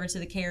turn it over to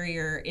the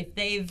carrier, if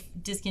they've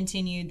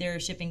discontinued their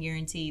shipping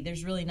guarantee,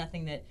 there's really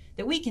nothing that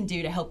we can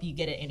do to help you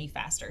get it any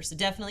faster. So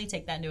definitely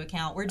take that into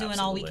account. We're doing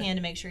all we can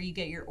to make sure you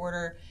get your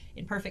order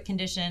in perfect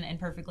condition and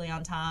perfectly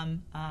on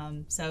time.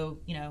 So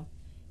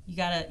you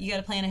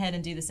gotta plan ahead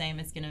and do the same.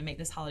 It's going to make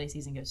this holiday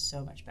season go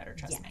so much better.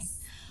 Trust me.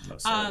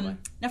 Most certainly.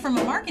 Now, from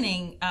a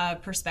marketing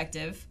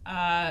perspective,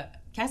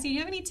 Cassie, do you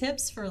have any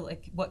tips for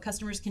what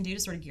customers can do to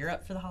sort of gear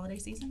up for the holiday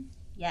season?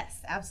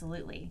 Yes,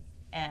 absolutely.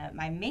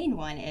 My main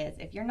one is,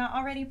 if you're not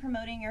already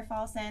promoting your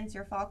fall scents,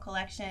 your fall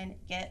collection,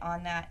 get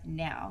on that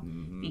now,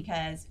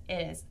 because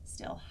it is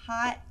still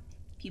hot.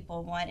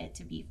 People want it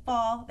to be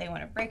fall. They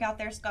want to break out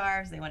their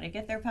scarves. They want to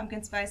get their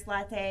pumpkin spice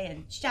latte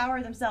and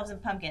shower themselves in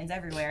pumpkins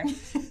everywhere.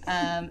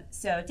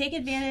 So take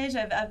advantage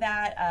of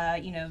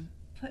that.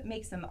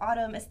 Make some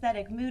autumn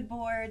aesthetic mood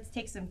boards.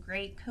 Take some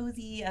great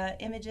cozy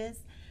images,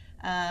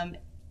 and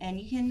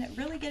you can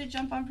really get a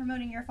jump on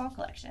promoting your fall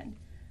collection.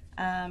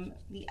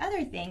 The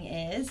other thing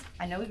is,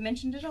 I know we've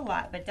mentioned it a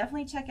lot, but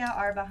definitely check out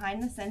our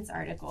Behind the Scents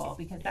article,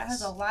 because that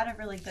has a lot of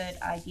really good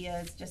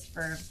ideas just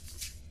for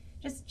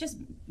just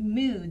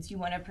moods you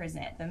want to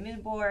present. The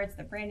mood boards,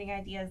 the branding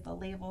ideas, the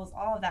labels,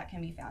 all of that can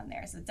be found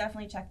there. So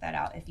definitely check that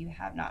out if you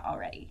have not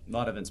already. A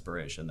lot of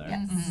inspiration there.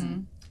 Yes.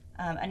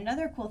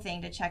 Another cool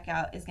thing to check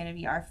out is going to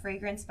be our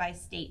Fragrance by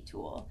State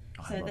tool.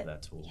 Oh, I love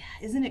that tool.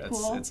 Yeah, isn't it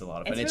cool? It's a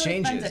lot of fun. It's It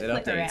really changes. fun to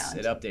It click updates. around.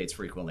 It updates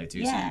frequently too.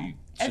 Yeah, So you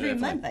every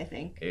should month I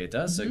think. It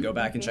does. So go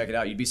back and check it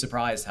out. You'd be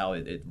surprised how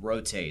it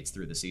rotates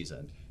through the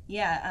season.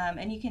 Yeah,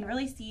 and you can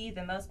really see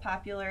the most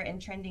popular and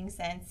trending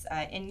scents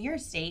in your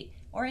state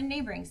or in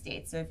neighboring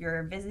states. So if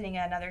you're visiting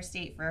another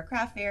state for a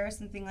craft fair or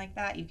something like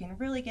that, you can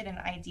really get an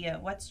idea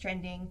of what's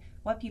trending,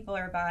 what people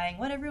are buying,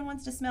 what everyone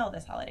wants to smell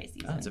this holiday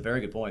season. That's a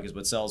very good point, because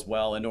what sells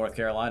well in North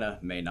Carolina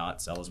may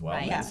not sell as well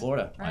in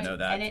Florida. Right. I know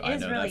that. And it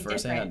is really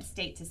different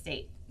state to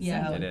state.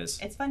 Yeah, so it is.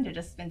 It's fun to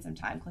just spend some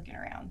time clicking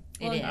around.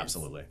 It is.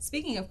 Absolutely.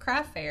 Speaking of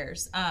craft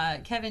fairs,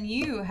 Kevin,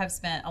 you have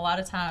spent a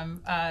lot of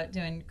time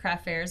doing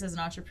craft fairs as an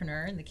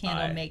entrepreneur in the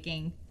candle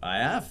making. I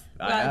have.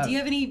 Do you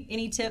have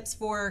any tips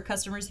for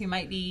customers who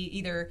might be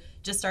either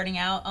just starting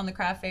out on the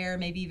craft fair,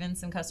 maybe even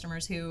some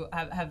customers who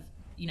have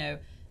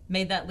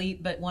made that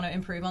leap but want to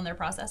improve on their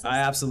processes? I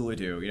absolutely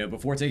do.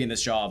 Before taking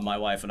this job, my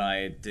wife and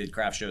I did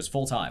craft shows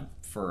full time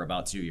for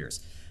about 2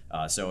 years.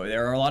 So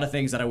there are a lot of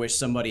things that I wish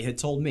somebody had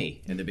told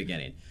me in the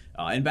beginning.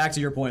 And back to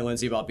your point,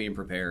 Lindsay, about being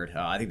prepared,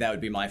 I think that would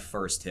be my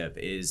first tip,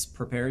 is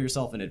prepare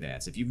yourself in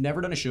advance. If you've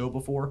never done a show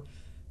before,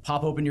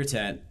 pop open your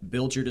tent,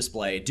 build your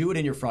display, do it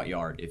in your front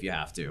yard if you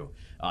have to.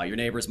 Your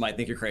neighbors might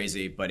think you're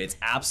crazy, but it's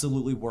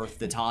absolutely worth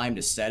the time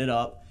to set it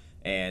up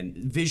and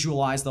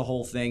visualize the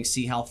whole thing,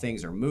 see how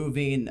things are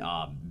moving.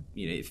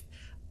 If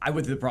I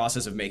went through the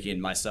process of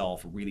making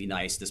myself really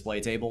nice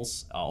display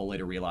tables, only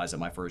to realize at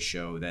my first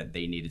show that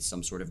they needed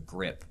some sort of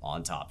grip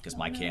on top because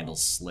my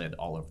candles slid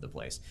all over the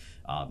place.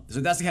 So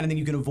that's the kind of thing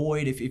you can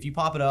avoid if you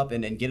pop it up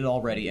and get it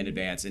all ready in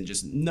advance and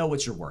just know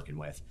what you're working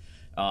with.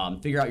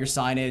 Figure out your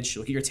signage,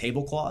 look at your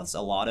tablecloths.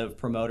 A lot of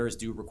promoters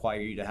do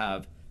require you to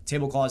have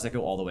tablecloths that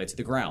go all the way to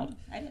the ground.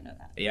 I didn't know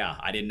that. Yeah,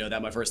 I didn't know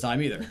that my first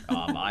time either.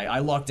 I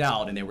lucked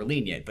out and they were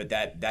lenient, but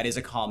that is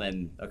a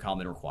common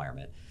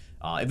requirement.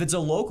 If it's a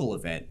local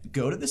event,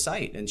 go to the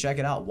site and check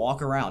it out.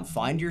 Walk around,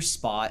 find your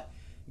spot,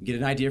 get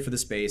an idea for the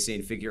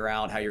spacing, figure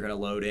out how you're going to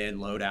load in,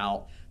 load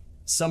out.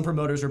 Some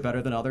promoters are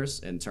better than others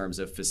in terms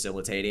of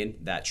facilitating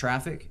that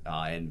traffic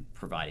and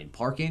providing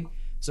parking.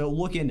 So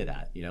look into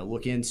that.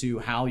 Look into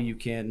how you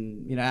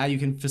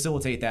can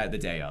facilitate that the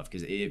day of.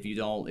 Because if you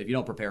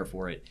don't prepare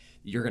for it,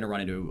 you're going to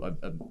run into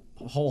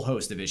a whole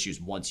host of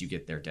issues once you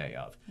get there day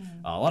of.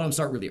 A lot of them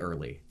start really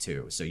early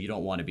too, so you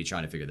don't want to be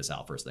trying to figure this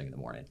out first thing in the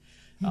morning.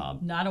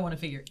 No, I don't want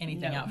to figure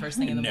anything out first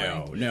thing in the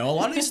morning. No. A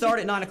lot of these start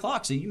at 9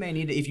 o'clock, so you may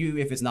need to,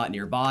 if it's not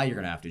nearby, you're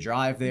going to have to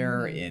drive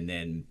there, and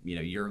then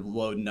you're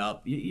loading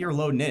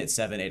in at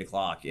 7, 8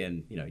 o'clock,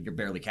 and you're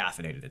barely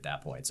caffeinated at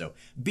that point. So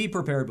be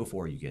prepared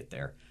before you get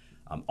there.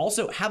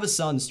 Also, have a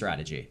sun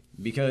strategy,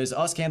 because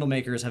us candle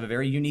makers have a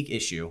very unique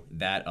issue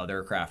that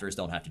other crafters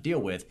don't have to deal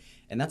with,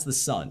 and that's the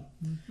sun.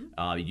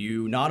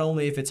 You not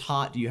only, if it's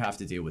hot, do you have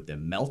to deal with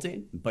them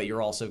melting, but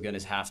you're also going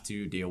to have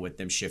to deal with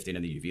them shifting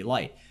in the UV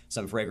light.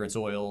 Some fragrance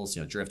oils,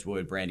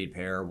 driftwood, brandied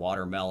pear,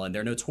 watermelon,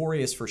 they're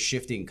notorious for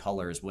shifting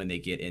colors when they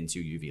get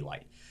into UV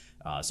light.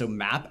 So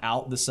map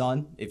out the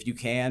sun if you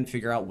can,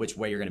 figure out which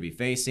way you're going to be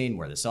facing,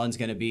 where the sun's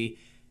going to be,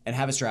 and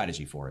have a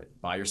strategy for it.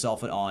 Buy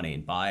yourself an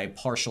awning, buy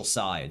partial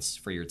sides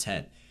for your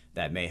tent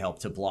that may help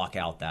to block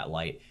out that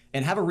light,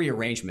 and have a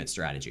rearrangement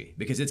strategy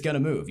because it's going to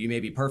move. You may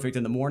be perfect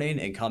in the morning,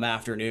 and come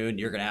afternoon,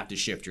 you're going to have to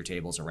shift your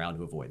tables around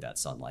to avoid that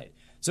sunlight.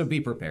 So be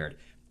prepared.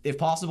 If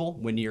possible,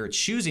 when you're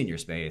choosing your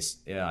space,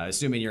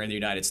 assuming you're in the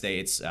United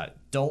States,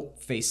 don't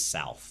face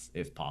south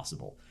if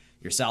possible.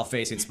 Your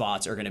south-facing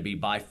spots are going to be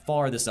by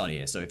far the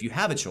sunniest. So if you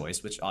have a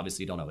choice, which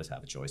obviously you don't always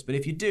have a choice, but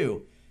if you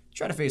do,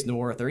 try to face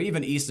north or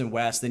even east and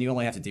west, then you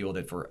only have to deal with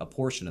it for a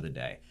portion of the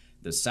day.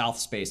 The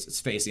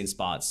south-facing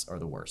spots are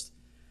the worst.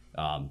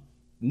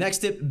 Next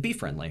tip, be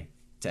friendly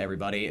to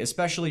everybody,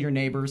 especially your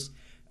neighbors.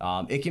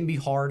 It can be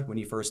hard when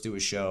you first do a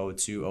show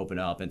to open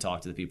up and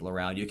talk to the people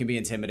around you. It can be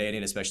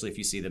intimidating, especially if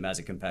you see them as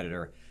a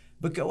competitor.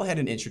 But go ahead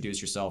and introduce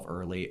yourself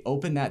early.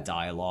 Open that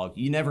dialogue.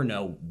 You never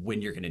know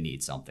when you're going to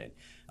need something.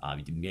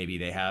 Maybe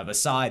they have a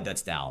side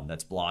that's down,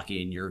 that's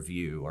blocking your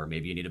view, or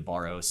maybe you need to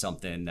borrow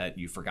something that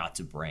you forgot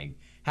to bring.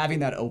 Having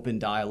that open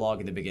dialogue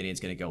in the beginning is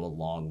going to go a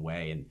long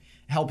way and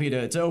help you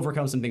to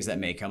overcome some things that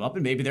may come up.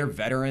 And maybe they're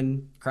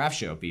veteran craft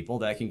show people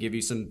that can give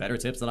you some better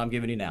tips than I'm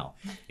giving you now.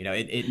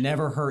 It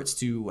never hurts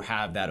to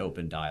have that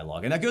open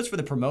dialogue. And that goes for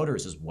the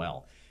promoters as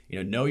well.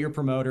 Know your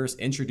promoters,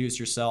 introduce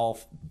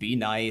yourself, be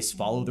nice,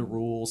 follow the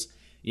rules.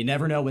 You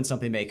never know when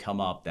something may come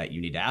up that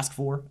you need to ask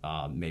for.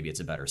 Maybe it's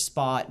a better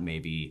spot,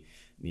 maybe...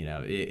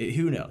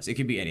 who knows? It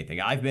could be anything.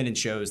 I've been in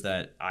shows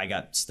that I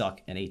got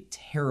stuck in a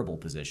terrible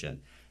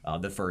position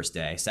the first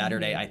day.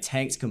 Saturday, I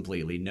tanked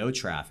completely, no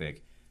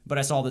traffic, but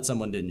I saw that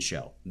someone didn't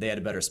show. They had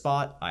a better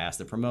spot. I asked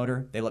the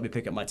promoter. They let me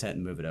pick up my tent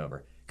and move it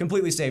over.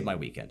 Completely saved my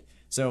weekend.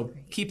 So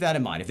keep that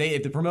in mind.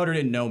 If the promoter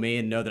didn't know me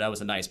and know that I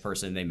was a nice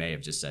person, they may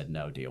have just said,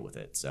 no, deal with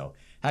it. So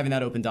having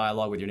that open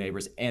dialogue with your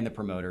neighbors and the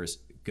promoters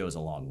goes a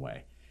long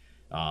way.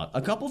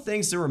 A couple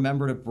things to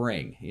remember to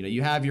bring.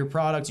 You have your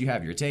products, you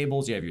have your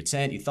tables, you have your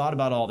tent, you thought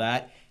about all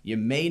that. You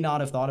may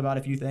not have thought about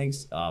a few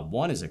things.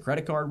 One is a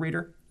credit card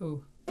reader.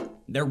 Ooh.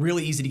 They're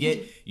really easy to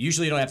get.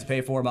 Usually you don't have to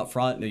pay for them up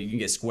front. You can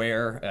get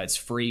Square. It's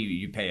free.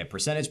 You pay a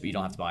percentage, but you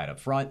don't have to buy it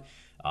up front.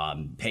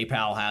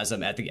 PayPal has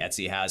them. I think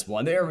Etsy has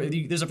one.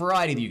 There's a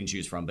variety that you can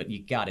choose from, but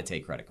you got to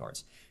take credit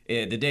cards.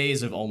 The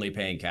days of only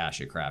paying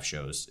cash at craft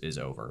shows is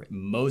over.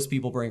 Most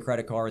people bring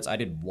credit cards. I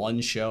did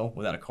one show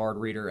without a card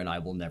reader, and I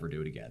will never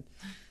do it again.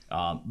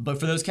 But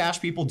for those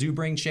cash people, do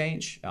bring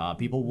change.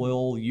 People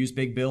will use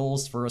big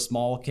bills for a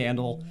small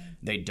candle.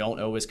 They don't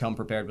always come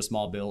prepared with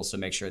small bills, so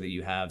make sure that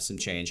you have some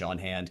change on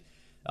hand.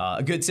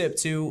 A good tip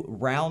too,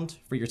 round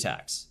for your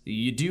tax.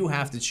 You do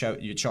have to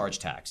charge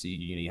tax.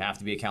 You have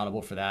to be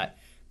accountable for that.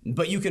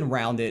 But you can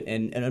round it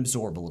and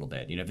absorb a little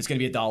bit. If it's going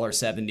to be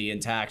 $1.70 in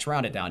tax,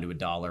 round it down to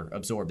 $1.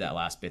 Absorb that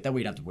last bit. That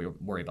way you don't have to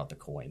worry about the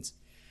coins.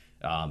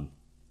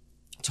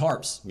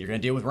 Tarps. You're going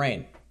to deal with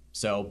rain.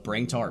 So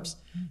bring tarps,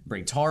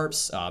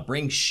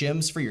 bring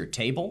shims for your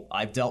table.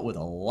 I've dealt with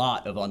a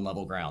lot of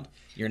unlevel ground.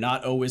 You're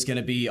not always going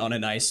to be on a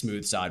nice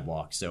smooth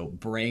sidewalk. So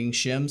bring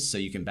shims so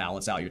you can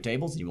balance out your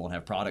tables and you won't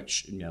have product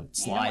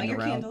sliding your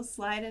around. candles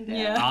sliding down.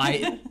 Yeah.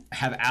 I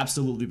have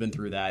absolutely been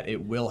through that.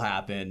 It will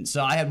happen.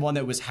 So I had one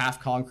that was half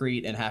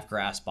concrete and half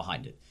grass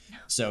behind it.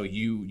 So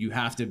you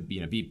have to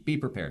be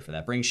prepared for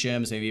that. Bring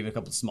shims, maybe even a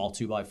couple of small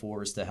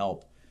 2x4s to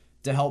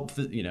help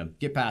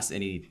get past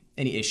any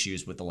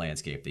issues with the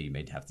landscape that you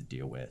may have to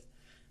deal with.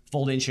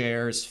 Fold-in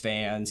chairs,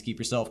 fans, keep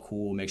yourself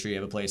cool, make sure you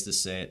have a place to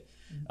sit.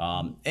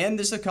 And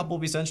there's a couple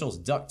of essentials: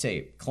 duct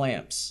tape,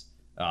 clamps,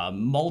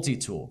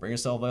 multi-tool. Bring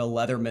yourself a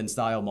Leatherman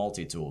style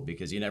multi-tool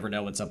because you never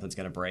know when something's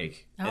going to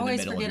break I in the always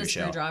middle of forget your a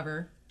show.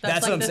 screwdriver. That's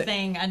That's what like I'm the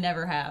saying. thing I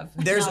never have.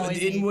 There's Always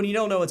need. when you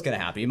don't know what's going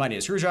to happen. You might need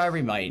a screwdriver.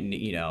 You might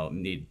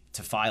need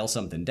to file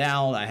something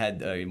down. I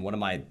had one of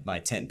my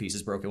tent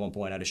pieces broke at one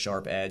point. I had a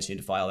sharp edge. You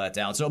need to file that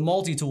down. So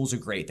multi-tool is a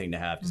great thing to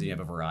have because you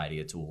have a variety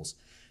of tools.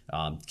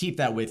 Keep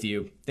that with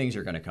you. Things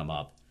are going to come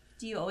up.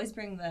 Do you always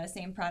bring the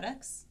same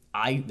products?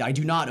 I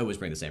do not always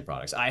bring the same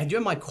products. I do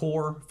have my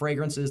core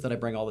fragrances that I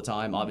bring all the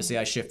time. Obviously,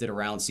 I shift it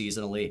around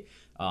seasonally.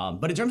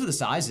 But in terms of the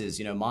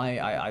sizes,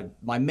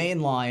 my main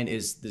line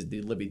is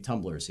the Libby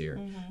tumblers here,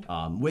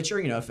 which are,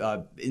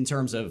 in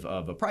terms of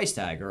a price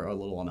tag, are a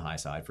little on the high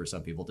side for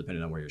some people,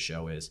 depending on where your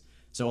show is.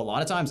 So a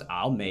lot of times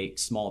I'll make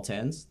small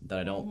 10s that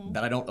I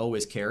don't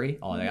always carry.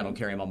 I don't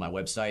carry them on my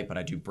website, but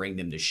I do bring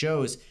them to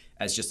shows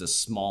as just a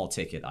small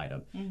ticket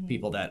item.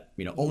 People that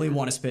only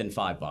want to spend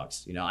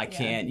 $5. I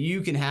can't.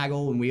 You can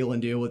haggle and wheel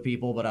and deal with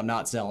people, but I'm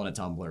not selling a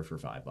tumbler for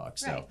 $5. Right.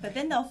 So But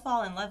then they'll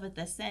fall in love with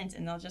the scent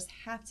and they'll just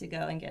have to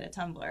go and get a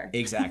tumbler.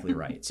 exactly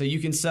right. So you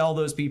can sell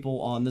those people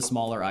on the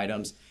smaller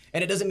items,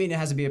 and it doesn't mean it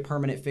has to be a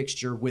permanent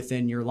fixture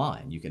within your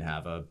line. You can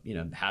have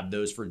have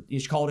those for, you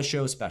should call it a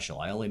show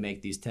special. I only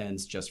make these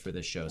 10s just for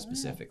this show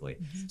specifically.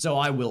 So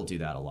I will do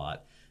that a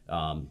lot.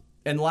 And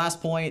the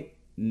last point,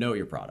 know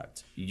your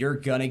product. You're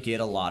gonna get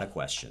a lot of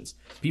questions.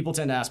 People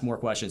tend to ask more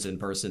questions in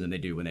person than they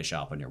do when they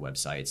shop on your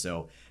website.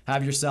 So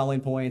have your selling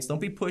points.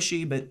 Don't be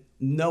pushy, but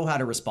know how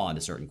to respond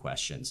to certain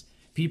questions.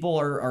 People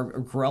are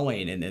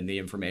growing in the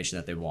information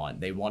that they want.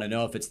 They want to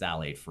know if it's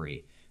phthalate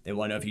free. They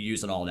want to know if you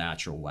use an all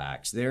natural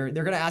wax. They're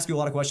going to ask you a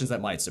lot of questions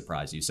that might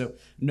surprise you. So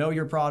know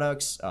your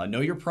products, know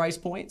your price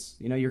points.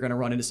 You're going to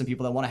run into some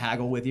people that want to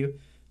haggle with you.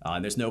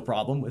 There's no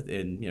problem with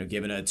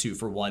giving a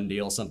 2-for-1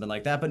 deal, something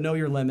like that. But know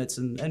your limits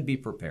and be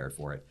prepared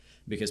for it,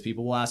 because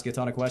people will ask you a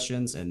ton of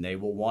questions and they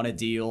will want a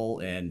deal.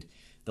 And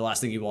the last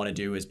thing you want to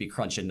do is be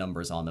crunching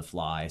numbers on the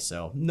fly.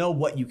 So know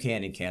what you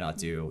can and cannot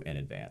do in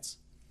advance.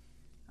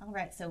 All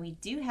right, so we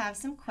do have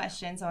some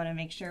questions I want to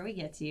make sure we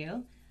get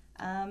to.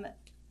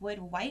 Would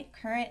white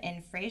currant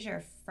and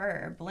Fraser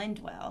fir blend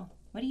well?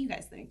 What do you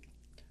guys think?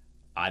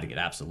 I think it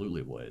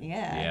absolutely would.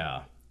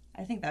 Yeah.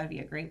 I think that would be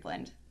a great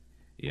blend.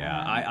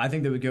 Yeah, I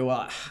think that would go.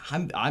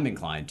 I'm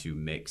inclined to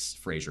mix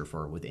Fraser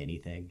fir with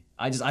anything.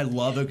 I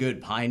love a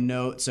good pine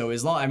note. So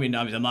as long, I'm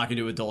not gonna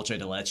do a dolce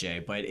de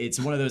leche, but it's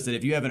one of those that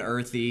if you have an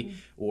earthy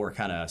or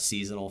kind of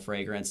seasonal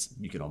fragrance,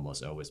 you could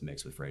almost always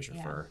mix with Fraser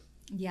fir.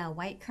 Yeah,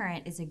 white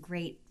currant is a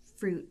great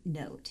fruit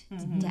note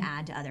to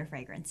add to other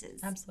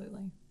fragrances.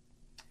 Absolutely.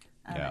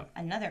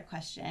 Another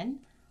question.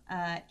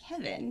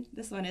 Kevin,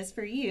 this one is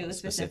for you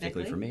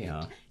specifically. For me,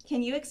 huh?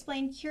 Can you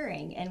explain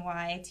curing and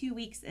why 2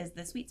 weeks is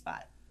the sweet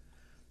spot?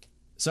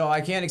 So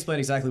I can't explain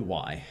exactly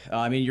why.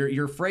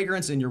 Your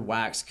fragrance and your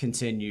wax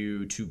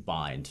continue to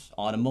bind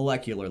on a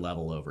molecular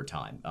level over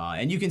time.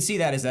 And you can see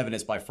that as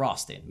evidenced by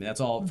frosting. That's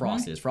all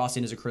frost is.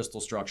 Frosting is a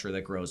crystal structure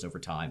that grows over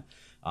time.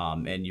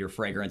 And your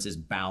fragrance is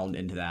bound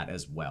into that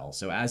as well.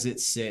 So as it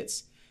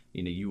sits,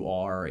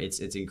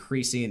 it's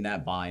increasing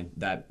that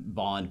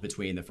bond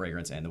between the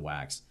fragrance and the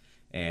wax.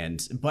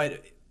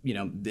 But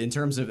in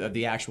terms of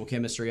the actual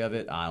chemistry of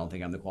it, I don't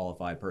think I'm the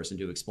qualified person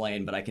to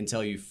explain, but I can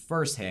tell you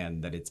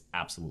firsthand that it's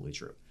absolutely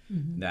true.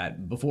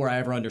 That before I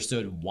ever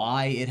understood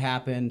why it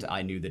happened,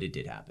 I knew that it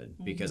did happen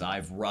because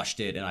I've rushed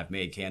it and I've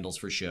made candles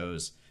for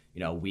shows,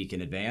 a week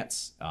in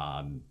advance.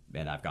 And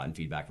I've gotten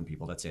feedback from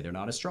people that say they're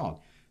not as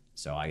strong.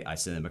 So I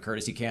send them a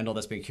courtesy candle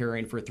that's been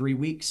curing for 3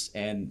 weeks,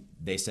 and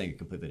they sing a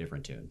completely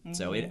different tune.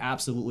 So it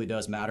absolutely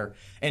does matter,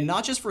 and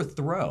not just for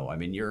throw.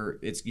 Your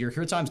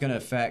cure time is going to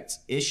affect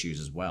issues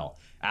as well.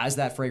 As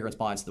that fragrance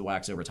binds to the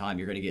wax over time,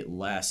 you're going to get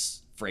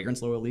less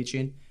fragrance oil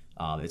leaching.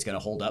 It's going to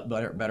hold up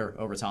better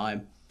over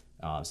time.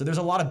 So there's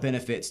a lot of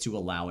benefits to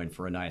allowing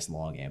for a nice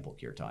long ample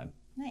cure time.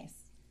 Nice.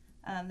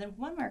 Then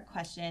one more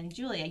question,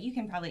 Julia. You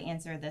can probably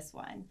answer this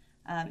one.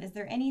 Is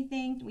there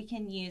anything we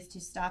can use to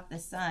stop the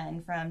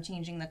sun from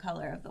changing the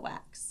color of the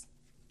wax?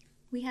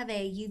 We have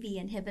a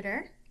UV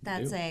inhibitor.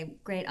 That's a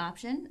great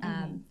option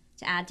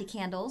to add to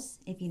candles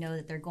if you know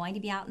that they're going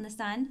to be out in the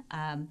sun.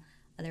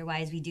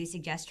 Otherwise, we do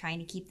suggest trying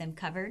to keep them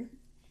covered,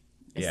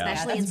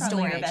 especially in that's probably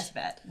storage. Your best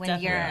bet.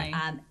 When you're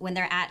when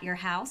they're at your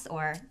house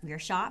or your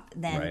shop,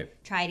 then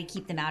try to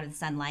keep them out of the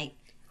sunlight.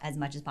 as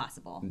much as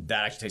possible.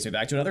 That actually takes me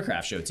back to another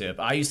craft show tip.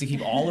 I used to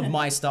keep all of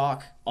my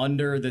stock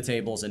under the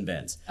tables and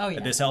bins. Oh, yeah.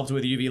 This helped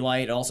with UV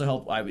light. It also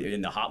helped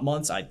in the hot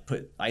months. I'd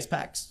put ice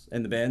packs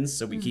in the bins,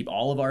 so we keep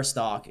all of our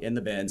stock in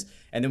the bins,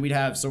 and then we'd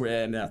have sort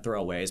of not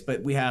throwaways,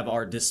 but we have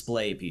our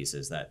display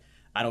pieces that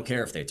I don't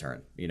care if they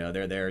turn.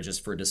 They're there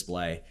just for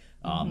display.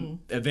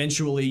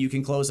 Eventually, you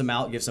can close them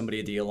out, give somebody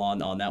a deal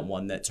on that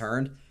one that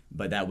turned,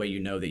 but that way you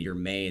know that your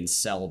main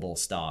sellable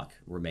stock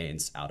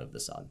remains out of the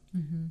sun.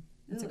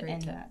 That's a Ooh, great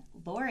and tip.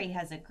 Lori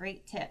has a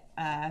great tip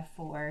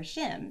for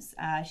shims.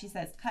 She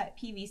says cut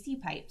PVC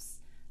pipes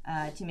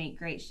to make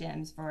great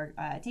shims for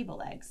table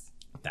legs.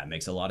 That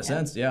makes a lot of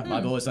sense. Yeah,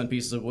 I've always done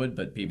pieces of wood,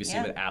 but PVC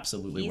Yeah. would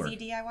absolutely work.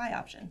 Easy DIY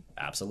option.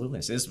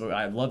 Absolutely. So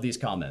I love these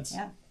comments.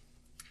 Yeah.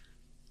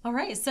 All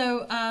right,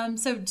 so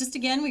just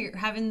again,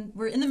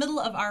 we're in the middle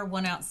of our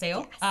 1 ounce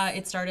sale.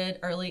 It started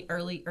early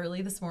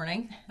this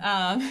morning,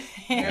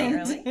 Very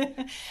early.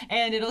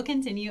 and it'll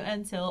continue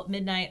until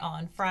midnight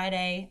on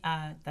Friday.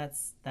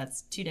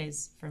 That's 2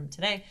 days from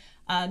today,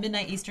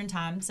 midnight Eastern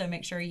time. So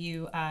make sure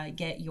you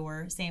get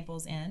your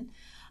samples in.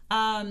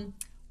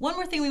 One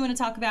more thing we want to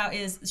talk about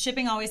is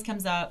shipping always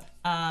comes up.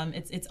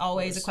 It's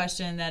always a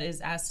question that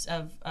is asked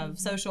of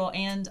social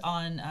and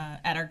on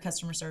at our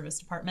customer service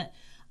department.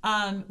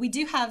 We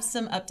do have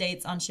some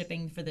updates on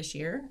shipping for this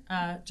year.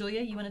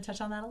 Julia, you want to touch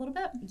on that a little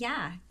bit?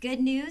 Yeah, good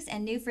news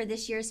and new for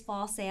this year's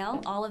fall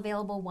sale. All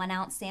available 1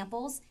 ounce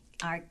samples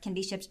can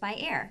be shipped by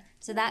air.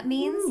 So that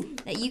means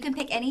that you can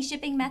pick any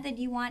shipping method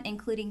you want,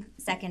 including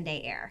second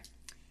day air.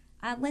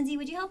 Lindsay,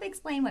 would you help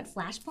explain what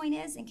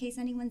flashpoint is in case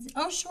anyone's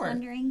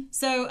wondering?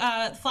 So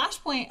the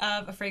flashpoint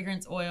of a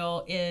fragrance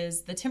oil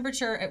is the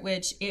temperature at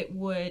which it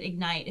would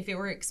ignite if it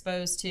were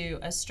exposed to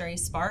a stray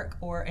spark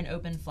or an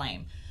open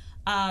flame.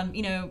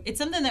 It's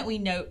something that we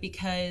note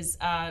because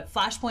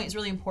flashpoint is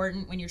really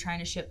important when you're trying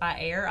to ship by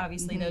air.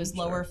 Obviously, those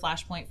lower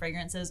flashpoint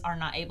fragrances are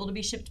not able to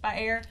be shipped by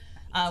air.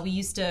 We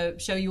used to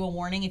show you a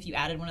warning if you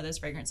added one of those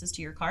fragrances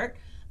to your cart.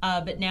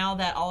 But now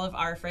that all of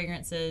our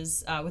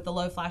fragrances with the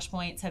low flash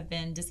points have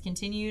been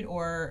discontinued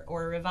or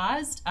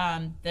revised,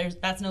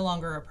 that's no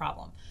longer a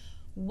problem.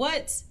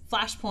 What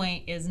flash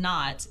point is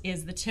not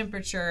is the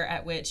temperature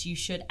at which you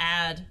should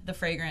add the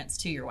fragrance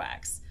to your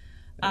wax.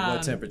 And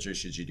what temperature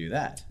should you do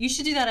that? You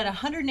should do that at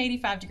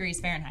 185 degrees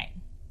Fahrenheit.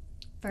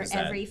 For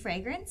every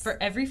fragrance?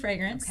 For every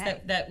fragrance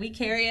that we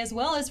carry, as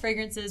well as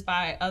fragrances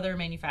by other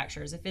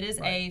manufacturers. If it is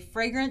a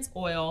fragrance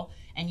oil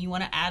and you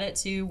want to add it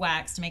to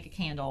wax to make a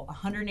candle,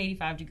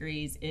 185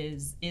 degrees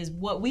is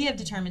what we have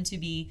determined to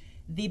be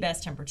the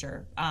best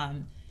temperature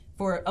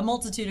for a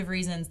multitude of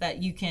reasons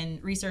that you can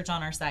research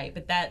on our site.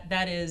 But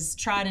that is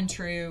tried and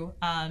true.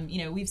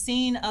 We've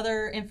seen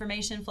other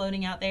information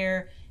floating out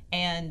there,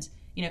 and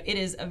it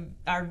is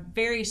our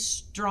very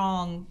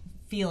strong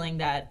feeling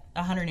that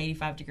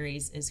 185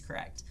 degrees is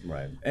correct.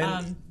 Right.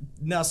 And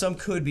now some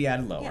could be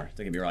added lower.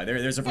 Don't get me wrong.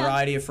 There's a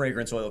variety of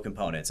fragrance oil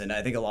components, and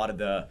I think a lot of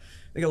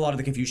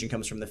the confusion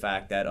comes from the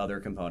fact that other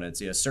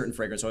components, certain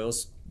fragrance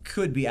oils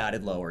could be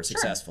added lower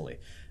successfully.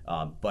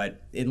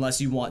 But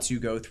unless you want to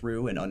go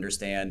through and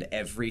understand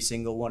every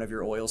single one of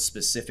your oils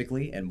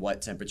specifically and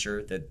what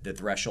temperature the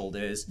threshold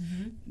is,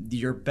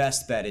 your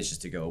best bet is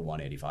just to go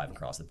 185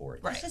 across the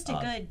board. It's just a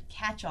good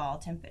catch-all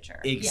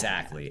temperature.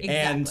 Exactly.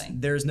 Yeah, exactly.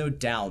 And there's no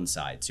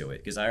downside to it,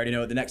 because I already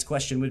know the next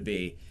question would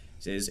be,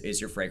 is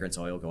your fragrance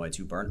oil going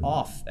to burn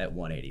off at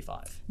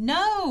 185?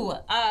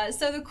 No.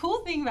 So the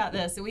cool thing about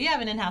this, we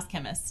have an in-house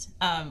chemist,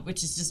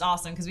 which is just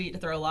awesome because we get to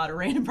throw a lot of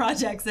random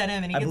projects at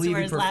him, and he gets to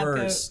wear his lab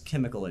coat.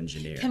 Chemical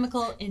engineer.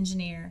 Chemical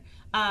engineer.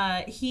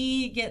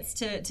 He gets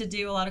to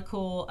do a lot of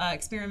cool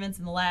experiments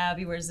in the lab.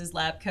 He wears his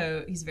lab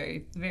coat. He's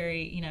very,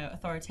 very,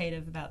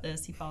 authoritative about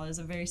this. He follows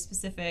a very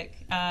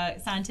specific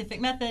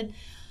scientific method.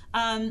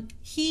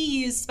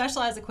 He used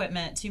specialized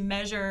equipment to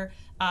measure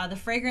the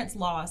fragrance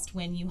lost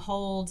when you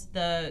hold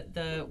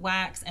the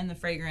wax and the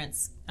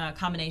fragrance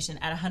combination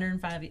at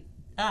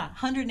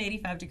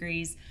 185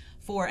 degrees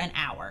for an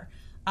hour.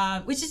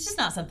 Which is just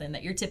not something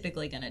that you're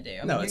typically going to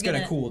do. No, it's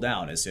going to cool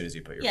down as soon as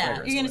you put your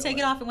fragrance you're going to oil take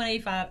it in. off at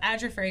 185,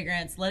 add your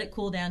fragrance, let it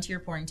cool down to your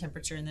pouring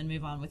temperature, and then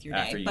move on with your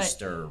day. After you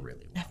stir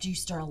really well. After you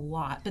stir a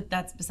lot, but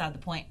that's beside the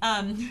point.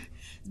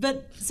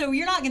 But so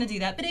you're not going to do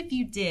that. But if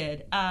you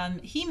did,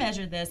 he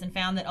measured this and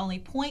found that only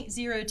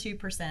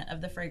 0.02%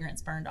 of the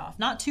fragrance burned off.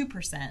 Not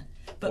 2%,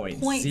 but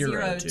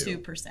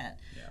 0.02%. Yeah.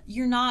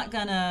 You're not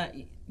going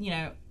to,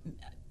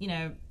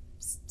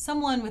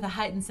 someone with a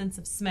heightened sense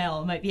of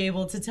smell might be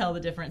able to tell the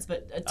difference,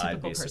 but a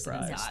typical person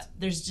is not.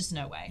 There's just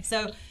no way.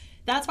 So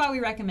that's why we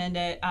recommend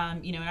it.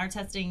 In our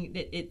testing,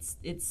 it's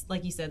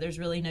like you said, there's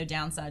really no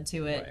downside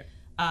to it.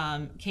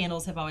 Right.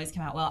 Candles have always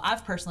come out well.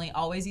 I've personally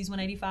always used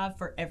 185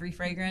 for every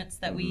fragrance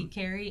that we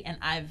carry, and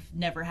I've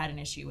never had an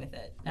issue with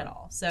it at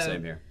all. So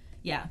same here.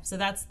 Yeah, so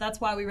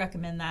that's why we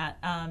recommend that.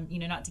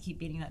 Not to keep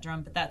beating that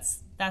drum, but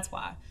that's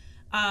why.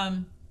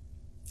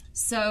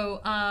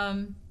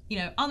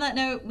 on that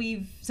note,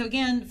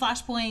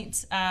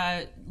 Flashpoint,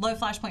 low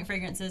Flashpoint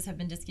fragrances have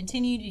been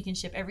discontinued. You can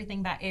ship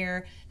everything by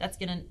air.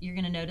 You're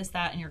gonna notice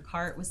that in your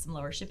cart with some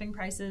lower shipping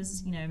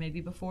prices.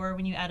 Maybe before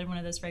when you added one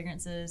of those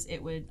fragrances,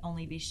 it would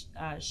only be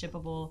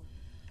shippable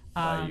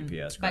by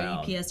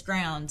UPS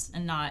ground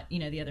and not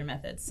the other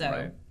methods.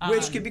 So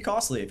which could be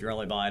costly if you're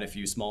only buying a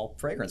few small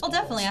fragrance bottles.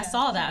 Definitely. I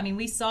saw that. I mean,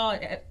 we saw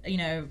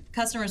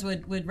customers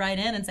would write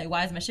in and say,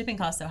 why is my shipping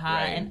cost so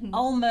high? And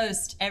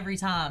almost every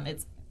time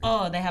it's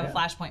they have a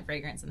Flashpoint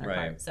fragrance in their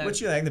cart. So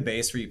which I think the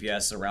base for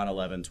UPS is around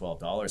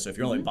 $11-12. So if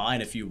you're only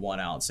buying a few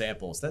 1-ounce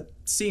samples, that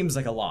seems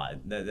like a lot.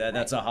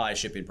 That's a high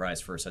shipping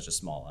price for such a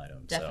small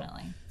item.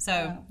 Definitely.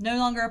 So no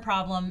longer a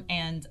problem,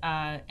 and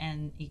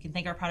you can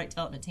thank our product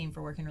development team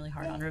for working really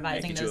hard on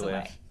revising those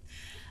away.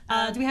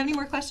 Do we have any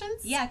more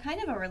questions? Yeah,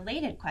 kind of a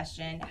related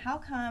question. How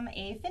come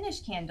a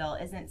finished candle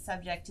isn't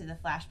subject to the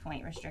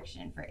Flashpoint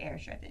restriction for air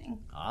shipping?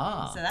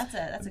 So that's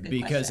a good question.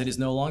 Because it is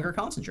no longer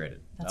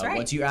concentrated. That's right.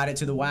 Once you add it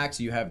to the wax,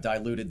 you have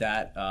diluted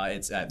that.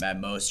 It's at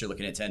most, you're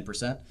looking at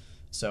 10%.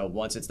 So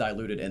once it's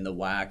diluted in the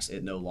wax,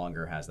 it no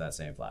longer has that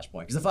same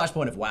Flashpoint. Because the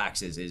Flashpoint of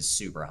wax is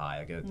super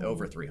high, like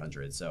over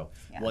 300. So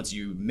once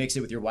you mix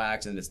it with your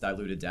wax and it's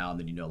diluted down,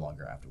 then you no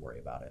longer have to worry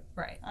about it.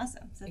 Right.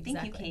 Awesome. So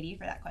thank you, Katie,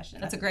 for that question.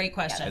 That's a great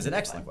question. That's an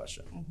excellent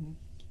question.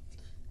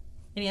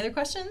 Any other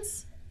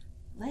questions?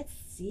 Let's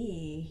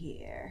see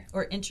here.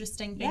 Or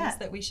interesting things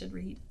that we should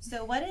read?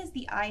 So what is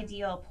the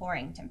ideal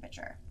pouring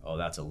temperature? Oh,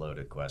 that's a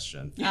loaded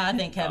question. I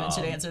think Kevin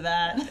should answer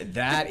that.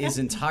 That is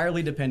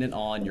entirely dependent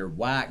on your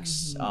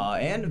wax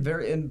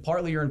and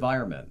partly your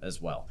environment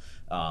as well.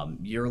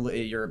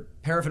 Your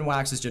paraffin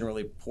waxes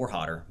generally pour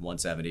hotter,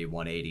 170,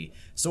 180.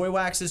 Soy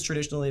waxes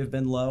traditionally have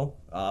been low.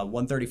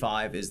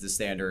 135 is the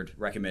standard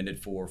recommended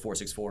for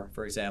 464,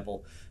 for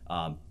example.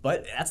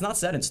 But that's not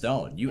set in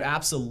stone. You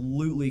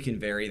absolutely can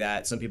vary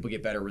that. Some people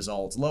get better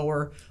results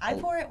lower. I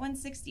pour at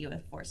 160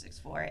 with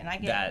 464, and I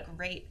get a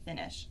great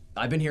finish.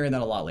 I've been hearing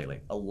that a lot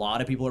lately. A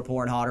lot of people are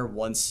pouring hotter,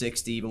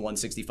 160, even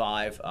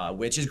 165,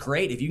 which is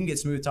great. If you can get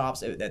smooth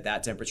tops at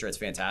that temperature, it's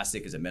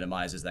fantastic because it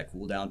minimizes that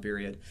cool down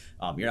period.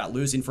 You're not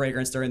losing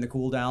fragrance during the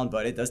cool down,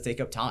 but it does take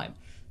up time.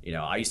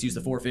 I used to use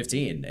the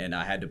 415, and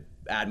I had to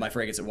add my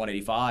fragrance at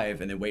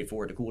 185 and then wait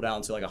for it to cool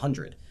down to like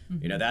 100.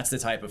 That's the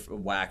type of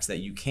wax that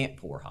you can't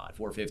pour hot.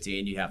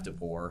 415, you have to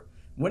pour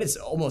when it's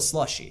almost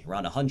slushy,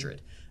 around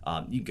 100.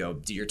 You go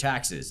do your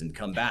taxes and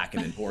come back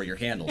and then pour your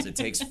candles. It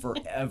takes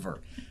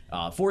forever.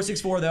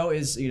 464 though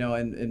is,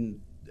 and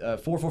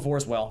 444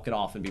 as well can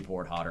often be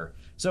poured hotter.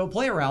 So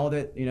play around with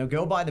it.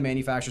 Go by the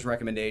manufacturer's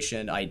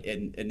recommendation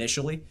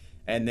initially,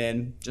 and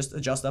then just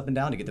adjust up and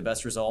down to get the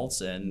best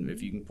results. And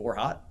if you can pour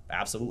hot,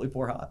 absolutely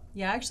pour hot.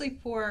 Yeah, I actually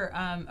pour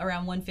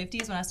around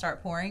 150s when I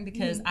start pouring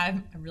because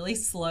I'm really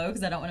slow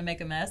because I don't want to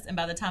make a mess. And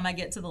by the time I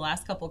get to the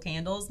last couple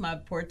candles, my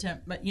pour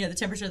the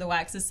temperature of the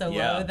wax is so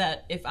low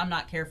that if I'm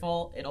not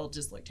careful, it'll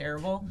just look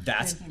terrible.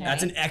 That's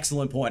an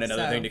excellent point.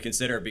 Another thing to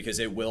consider, because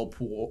it will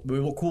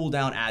cool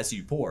down as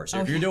you pour. So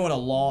if you're doing a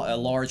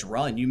large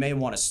run, you may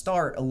want to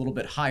start a little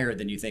bit higher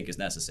than you think is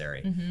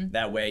necessary.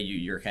 That way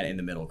you're kind of in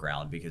the middle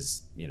ground,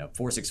 because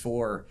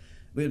 464.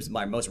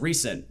 My most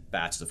recent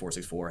batches of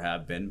 464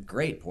 have been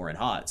great pouring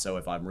hot. So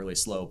if I'm really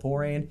slow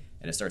pouring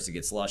and it starts to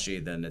get slushy,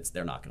 then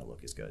they're not going to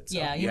look as good. So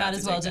you might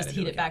as well just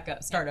heat it back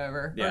up, start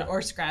over,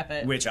 or scrap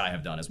it. Which I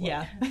have done as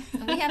well. Yeah.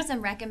 We have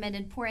some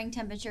recommended pouring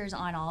temperatures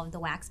on all of the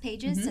wax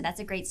pages, so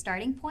that's a great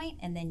starting point,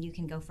 and then you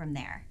can go from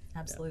there.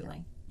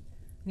 Absolutely.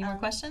 Any more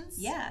questions?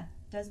 Yeah.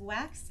 Does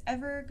wax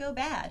ever go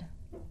bad?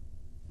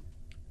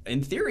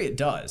 In theory, it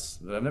does,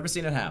 but I've never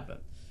seen it happen.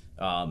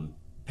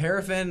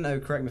 Paraffin,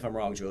 correct me if I'm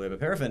wrong, Julia, but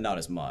paraffin not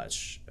as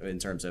much in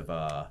terms of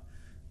a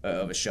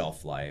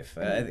shelf life.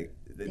 I think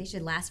they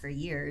should last for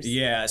years.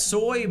 Yeah,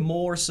 soy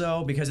more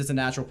so because it's a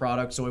natural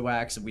product. Soy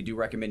wax, we do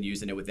recommend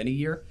using it within a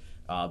year.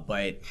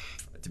 But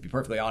to be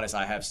perfectly honest,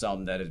 I have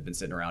some that have been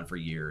sitting around for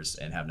years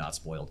and have not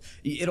spoiled.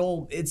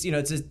 It's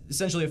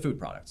essentially a food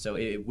product, so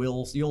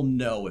you'll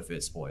know if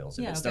it spoils.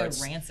 If it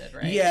starts go rancid,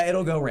 right? Yeah,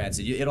 it'll go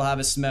rancid. It'll have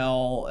a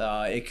smell.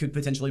 It could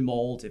potentially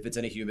mold if it's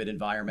in a humid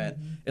environment.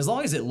 As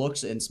long as it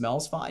looks and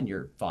smells fine,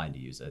 you're fine to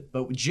use it.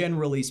 But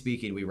generally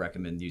speaking, we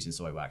recommend using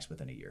soy wax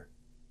within a year.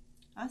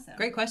 Awesome.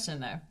 Great question,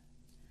 though.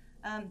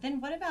 Then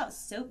what about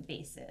soap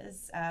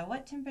bases?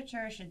 What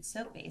temperature should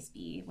soap base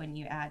be when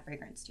you add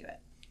fragrance to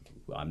it?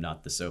 Well, I'm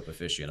not the soap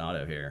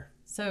aficionado here.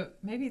 So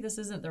maybe this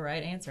isn't the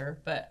right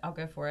answer, but I'll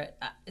go for it.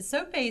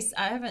 Soap base,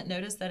 I haven't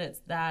noticed that it's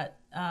that,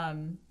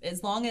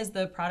 as long as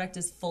the product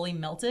is fully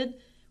melted,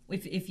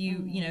 if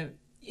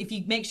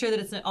you make sure that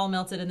it's all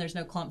melted and there's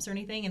no clumps or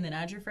anything, and then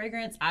add your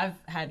fragrance,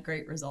 I've had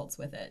great results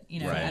with it.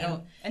 Right. I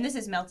don't. And this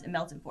is melt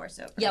and pour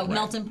soap. Yeah,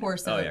 melt and pour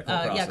soap.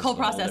 Cold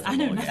process. I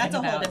know nothing that's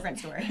a whole about. different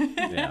story.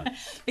 Yeah.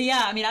 But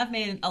yeah, I mean, I've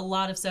made a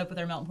lot of soap with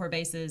our melt and pour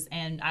bases,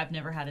 and I've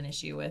never had an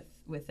issue with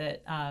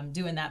it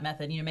doing that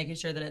method. Making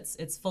sure that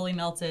it's fully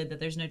melted, that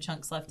there's no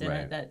chunks left in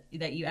it,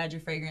 that you add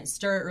your fragrance,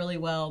 stir it really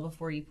well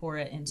before you pour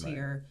it into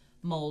your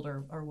mold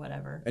or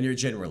whatever. And you're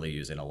generally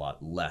using a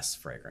lot less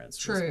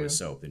fragrance with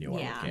soap than you are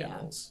with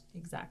candles.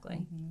 Yeah,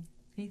 exactly.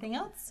 Anything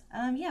else?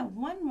 Yeah,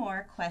 one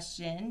more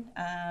question.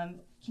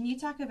 Can you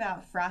talk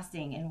about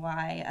frosting and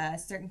why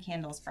certain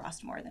candles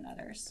frost more than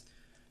others?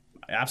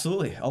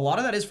 Absolutely. A lot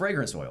of that is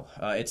fragrance oil.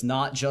 It's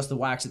not just the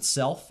wax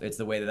itself. It's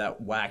the way that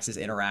wax is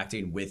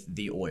interacting with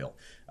the oil.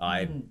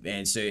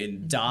 And so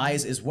in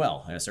dyes as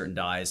well. Certain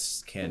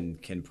dyes can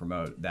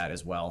promote that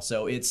as well.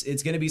 So it's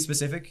going to be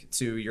specific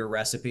to your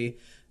recipe.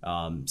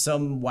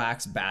 Some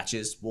wax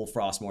batches will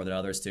frost more than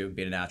others too.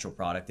 Being a natural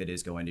product, it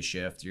is going to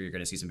shift. You're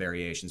going to see some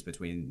variations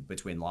between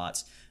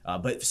lots.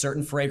 But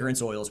certain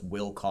fragrance oils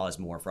will cause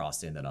more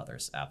frosting than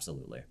others.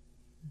 Absolutely.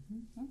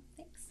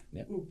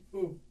 Thanks.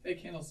 Ooh, hey,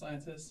 candle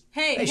scientist.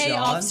 Hey, Sean.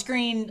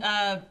 off-screen It's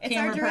our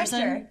camera person.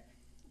 director.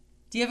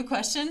 Do you have a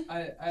question?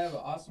 I have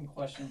an awesome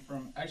question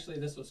from, actually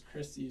this was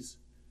Christy's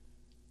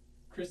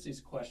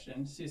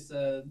question. She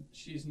said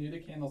she's new to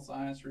Candle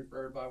Science,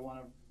 referred by one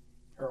of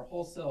her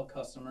wholesale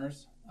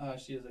customers.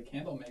 She is a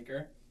candle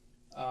maker.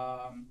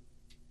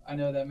 I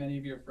know that many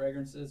of your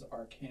fragrances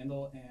are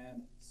candle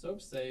and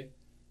soap safe,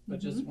 but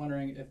just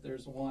wondering if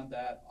there's one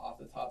that off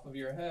the top of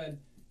your head,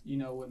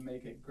 would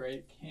make a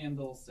great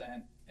candle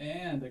scent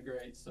and a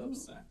great soap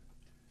scent.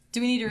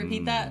 Do we need to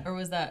repeat that, or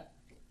was that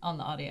on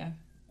the audio?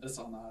 It's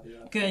on the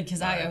audio. Good,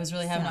 because I was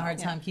really having a hard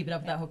time keeping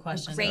up with that whole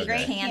question. Great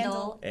Okay.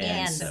 candle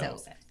and soap.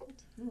 soap.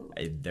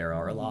 There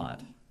are a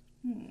lot.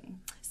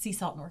 Sea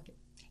salt and orchid.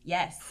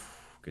 Yes.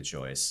 Good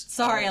choice.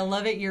 Sorry, I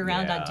love it year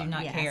round. I Yeah. do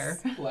not Yes. care.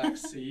 Black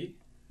Sea,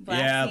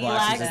 Yeah,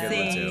 Black Sea's a good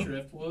one Sea. too.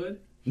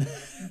 driftwood.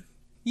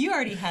 You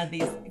already had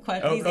these Oak,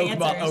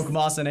 answers. oak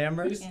moss and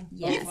amber.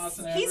 Yes. Moss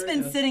and He's amber,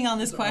 been yes. sitting on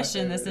this Those are my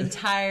question this favorite.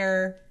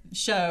 entire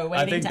show,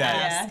 I waiting think to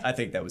ask. I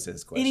think that was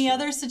his question. Any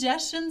other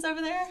suggestions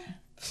over there?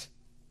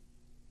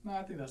 No,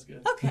 I think that's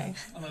good. Okay.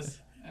 Unless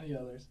any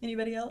others.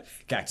 Anybody else?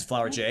 Cactus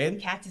flower jade?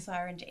 Cactus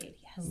flower and jade.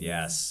 Yes.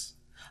 Yes.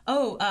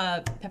 Oh,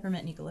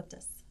 peppermint and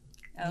eucalyptus.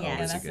 Oh, Yeah,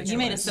 that's a that's good You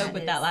made a choice. soap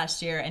with that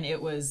last year, and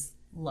it was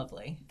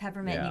lovely.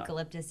 Peppermint Yeah.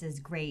 eucalyptus is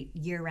great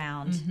year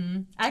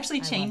round. I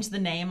actually changed the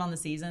name on the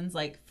seasons.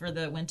 Like for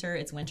the winter,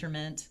 it's winter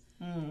mint.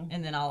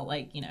 And then I'll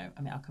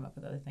I'll come up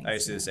with other things. I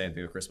used to do the same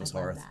thing with Christmas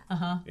Love hearth.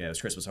 that. Yeah, it was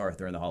Christmas hearth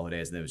during the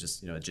holidays, and it was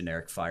just a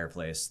generic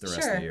fireplace the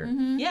rest Sure. of the year.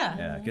 Yeah,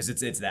 Yeah, because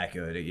it's that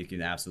good. You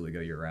can absolutely go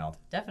year round.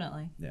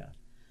 definitely. Yeah.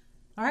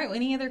 All right. Well,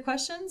 any other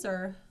questions,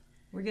 or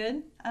we're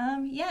good?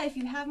 Yeah, if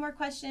you have more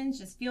questions,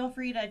 just feel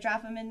free to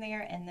drop them in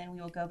there, and then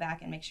we will go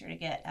back and make sure to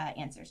get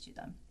answers to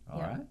them.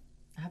 All right.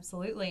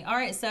 Absolutely. All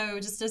right. So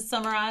just to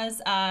summarize,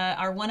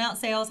 our 1 ounce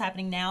sale is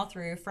happening now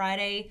through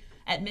Friday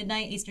at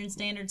midnight Eastern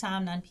Standard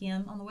Time, 9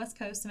 p.m. on the West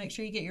Coast. So make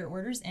sure you get your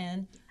orders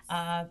in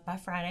by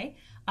Friday.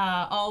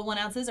 All 1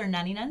 ounces are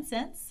 99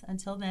 cents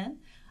until then.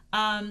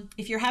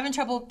 If you're having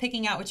trouble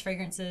picking out which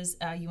fragrances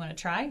you want to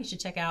try, you should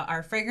check out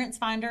our fragrance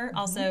finder.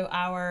 Also,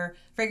 our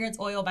fragrance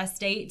oil by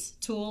state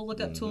tool,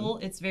 lookup tool.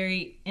 It's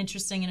very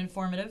interesting and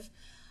informative.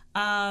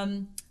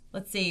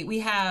 Let's see. We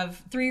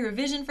have 3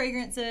 revision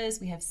fragrances.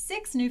 We have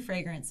 6 new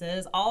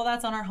fragrances. All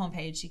that's on our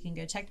homepage. You can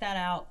go check that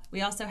out.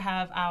 We also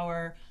have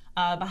our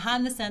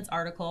behind the scents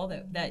article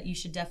that you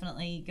should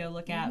definitely go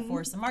look at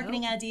for some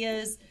marketing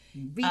ideas.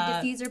 Reed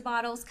diffuser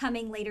bottles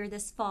coming later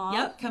this fall.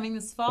 Yep, coming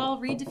this fall.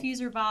 Reed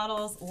diffuser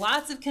bottles,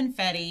 lots of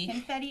confetti.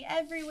 Confetti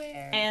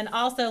everywhere. And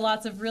also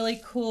lots of really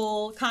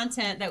cool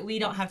content that we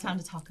don't have time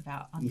to talk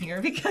about on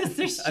here because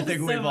there's just I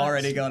think so we've much.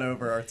 already gone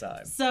over our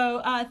time. So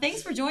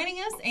thanks for joining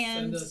us.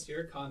 And Send us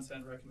your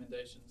content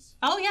recommendations.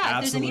 oh yeah,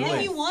 if there's anything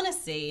Absolutely. you want to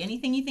see,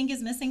 anything you think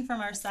is missing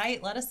from our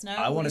site, let us know.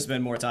 I want to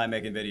spend more time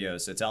making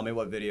videos, so tell me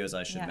what videos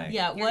I should make.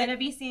 Yeah, You're what? going to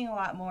be seeing a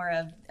lot more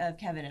of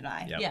Kevin and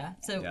I. Yep. Yeah.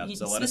 So, Yep. you,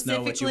 So let us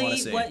know what you specifically wanna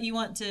see. what you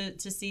want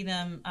to see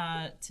them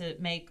to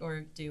make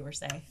or do or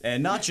say.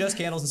 And not just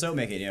candles and soap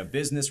making,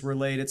 business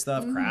related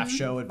stuff, craft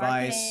show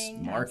advice,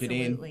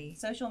 marketing, Absolutely.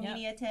 Social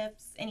media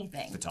tips,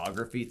 anything.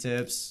 photography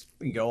tips.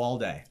 We can go all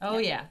day. Oh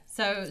yeah.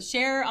 So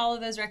share all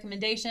of those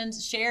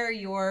recommendations. Share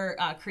your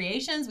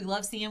creations. We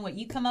love seeing what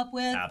you come up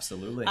with.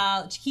 Absolutely.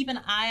 Keep an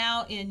eye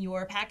out in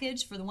your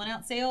package for the 1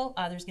 ounce sale.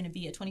 There's going to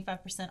be a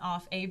 25%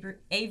 off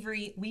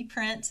Avery We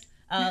Print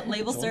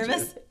label Told you.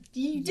 service.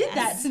 You did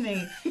that to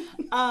me.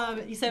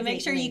 So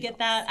make sure you get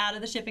that out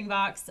of the shipping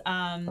box.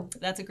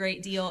 That's a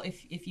great deal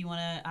if you want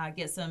to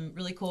get some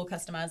really cool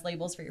customized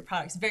labels for your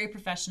products. Very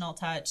professional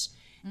touch.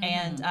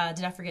 And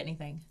did I forget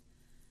anything?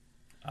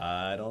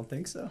 I don't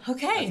think so.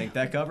 Okay. I think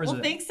that covers Well,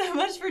 it. thanks so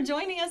much for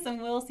joining us, and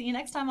we'll see you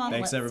next time on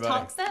Thanks, Let's everybody.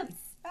 Talk Sense.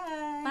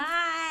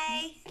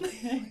 Bye.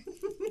 Bye.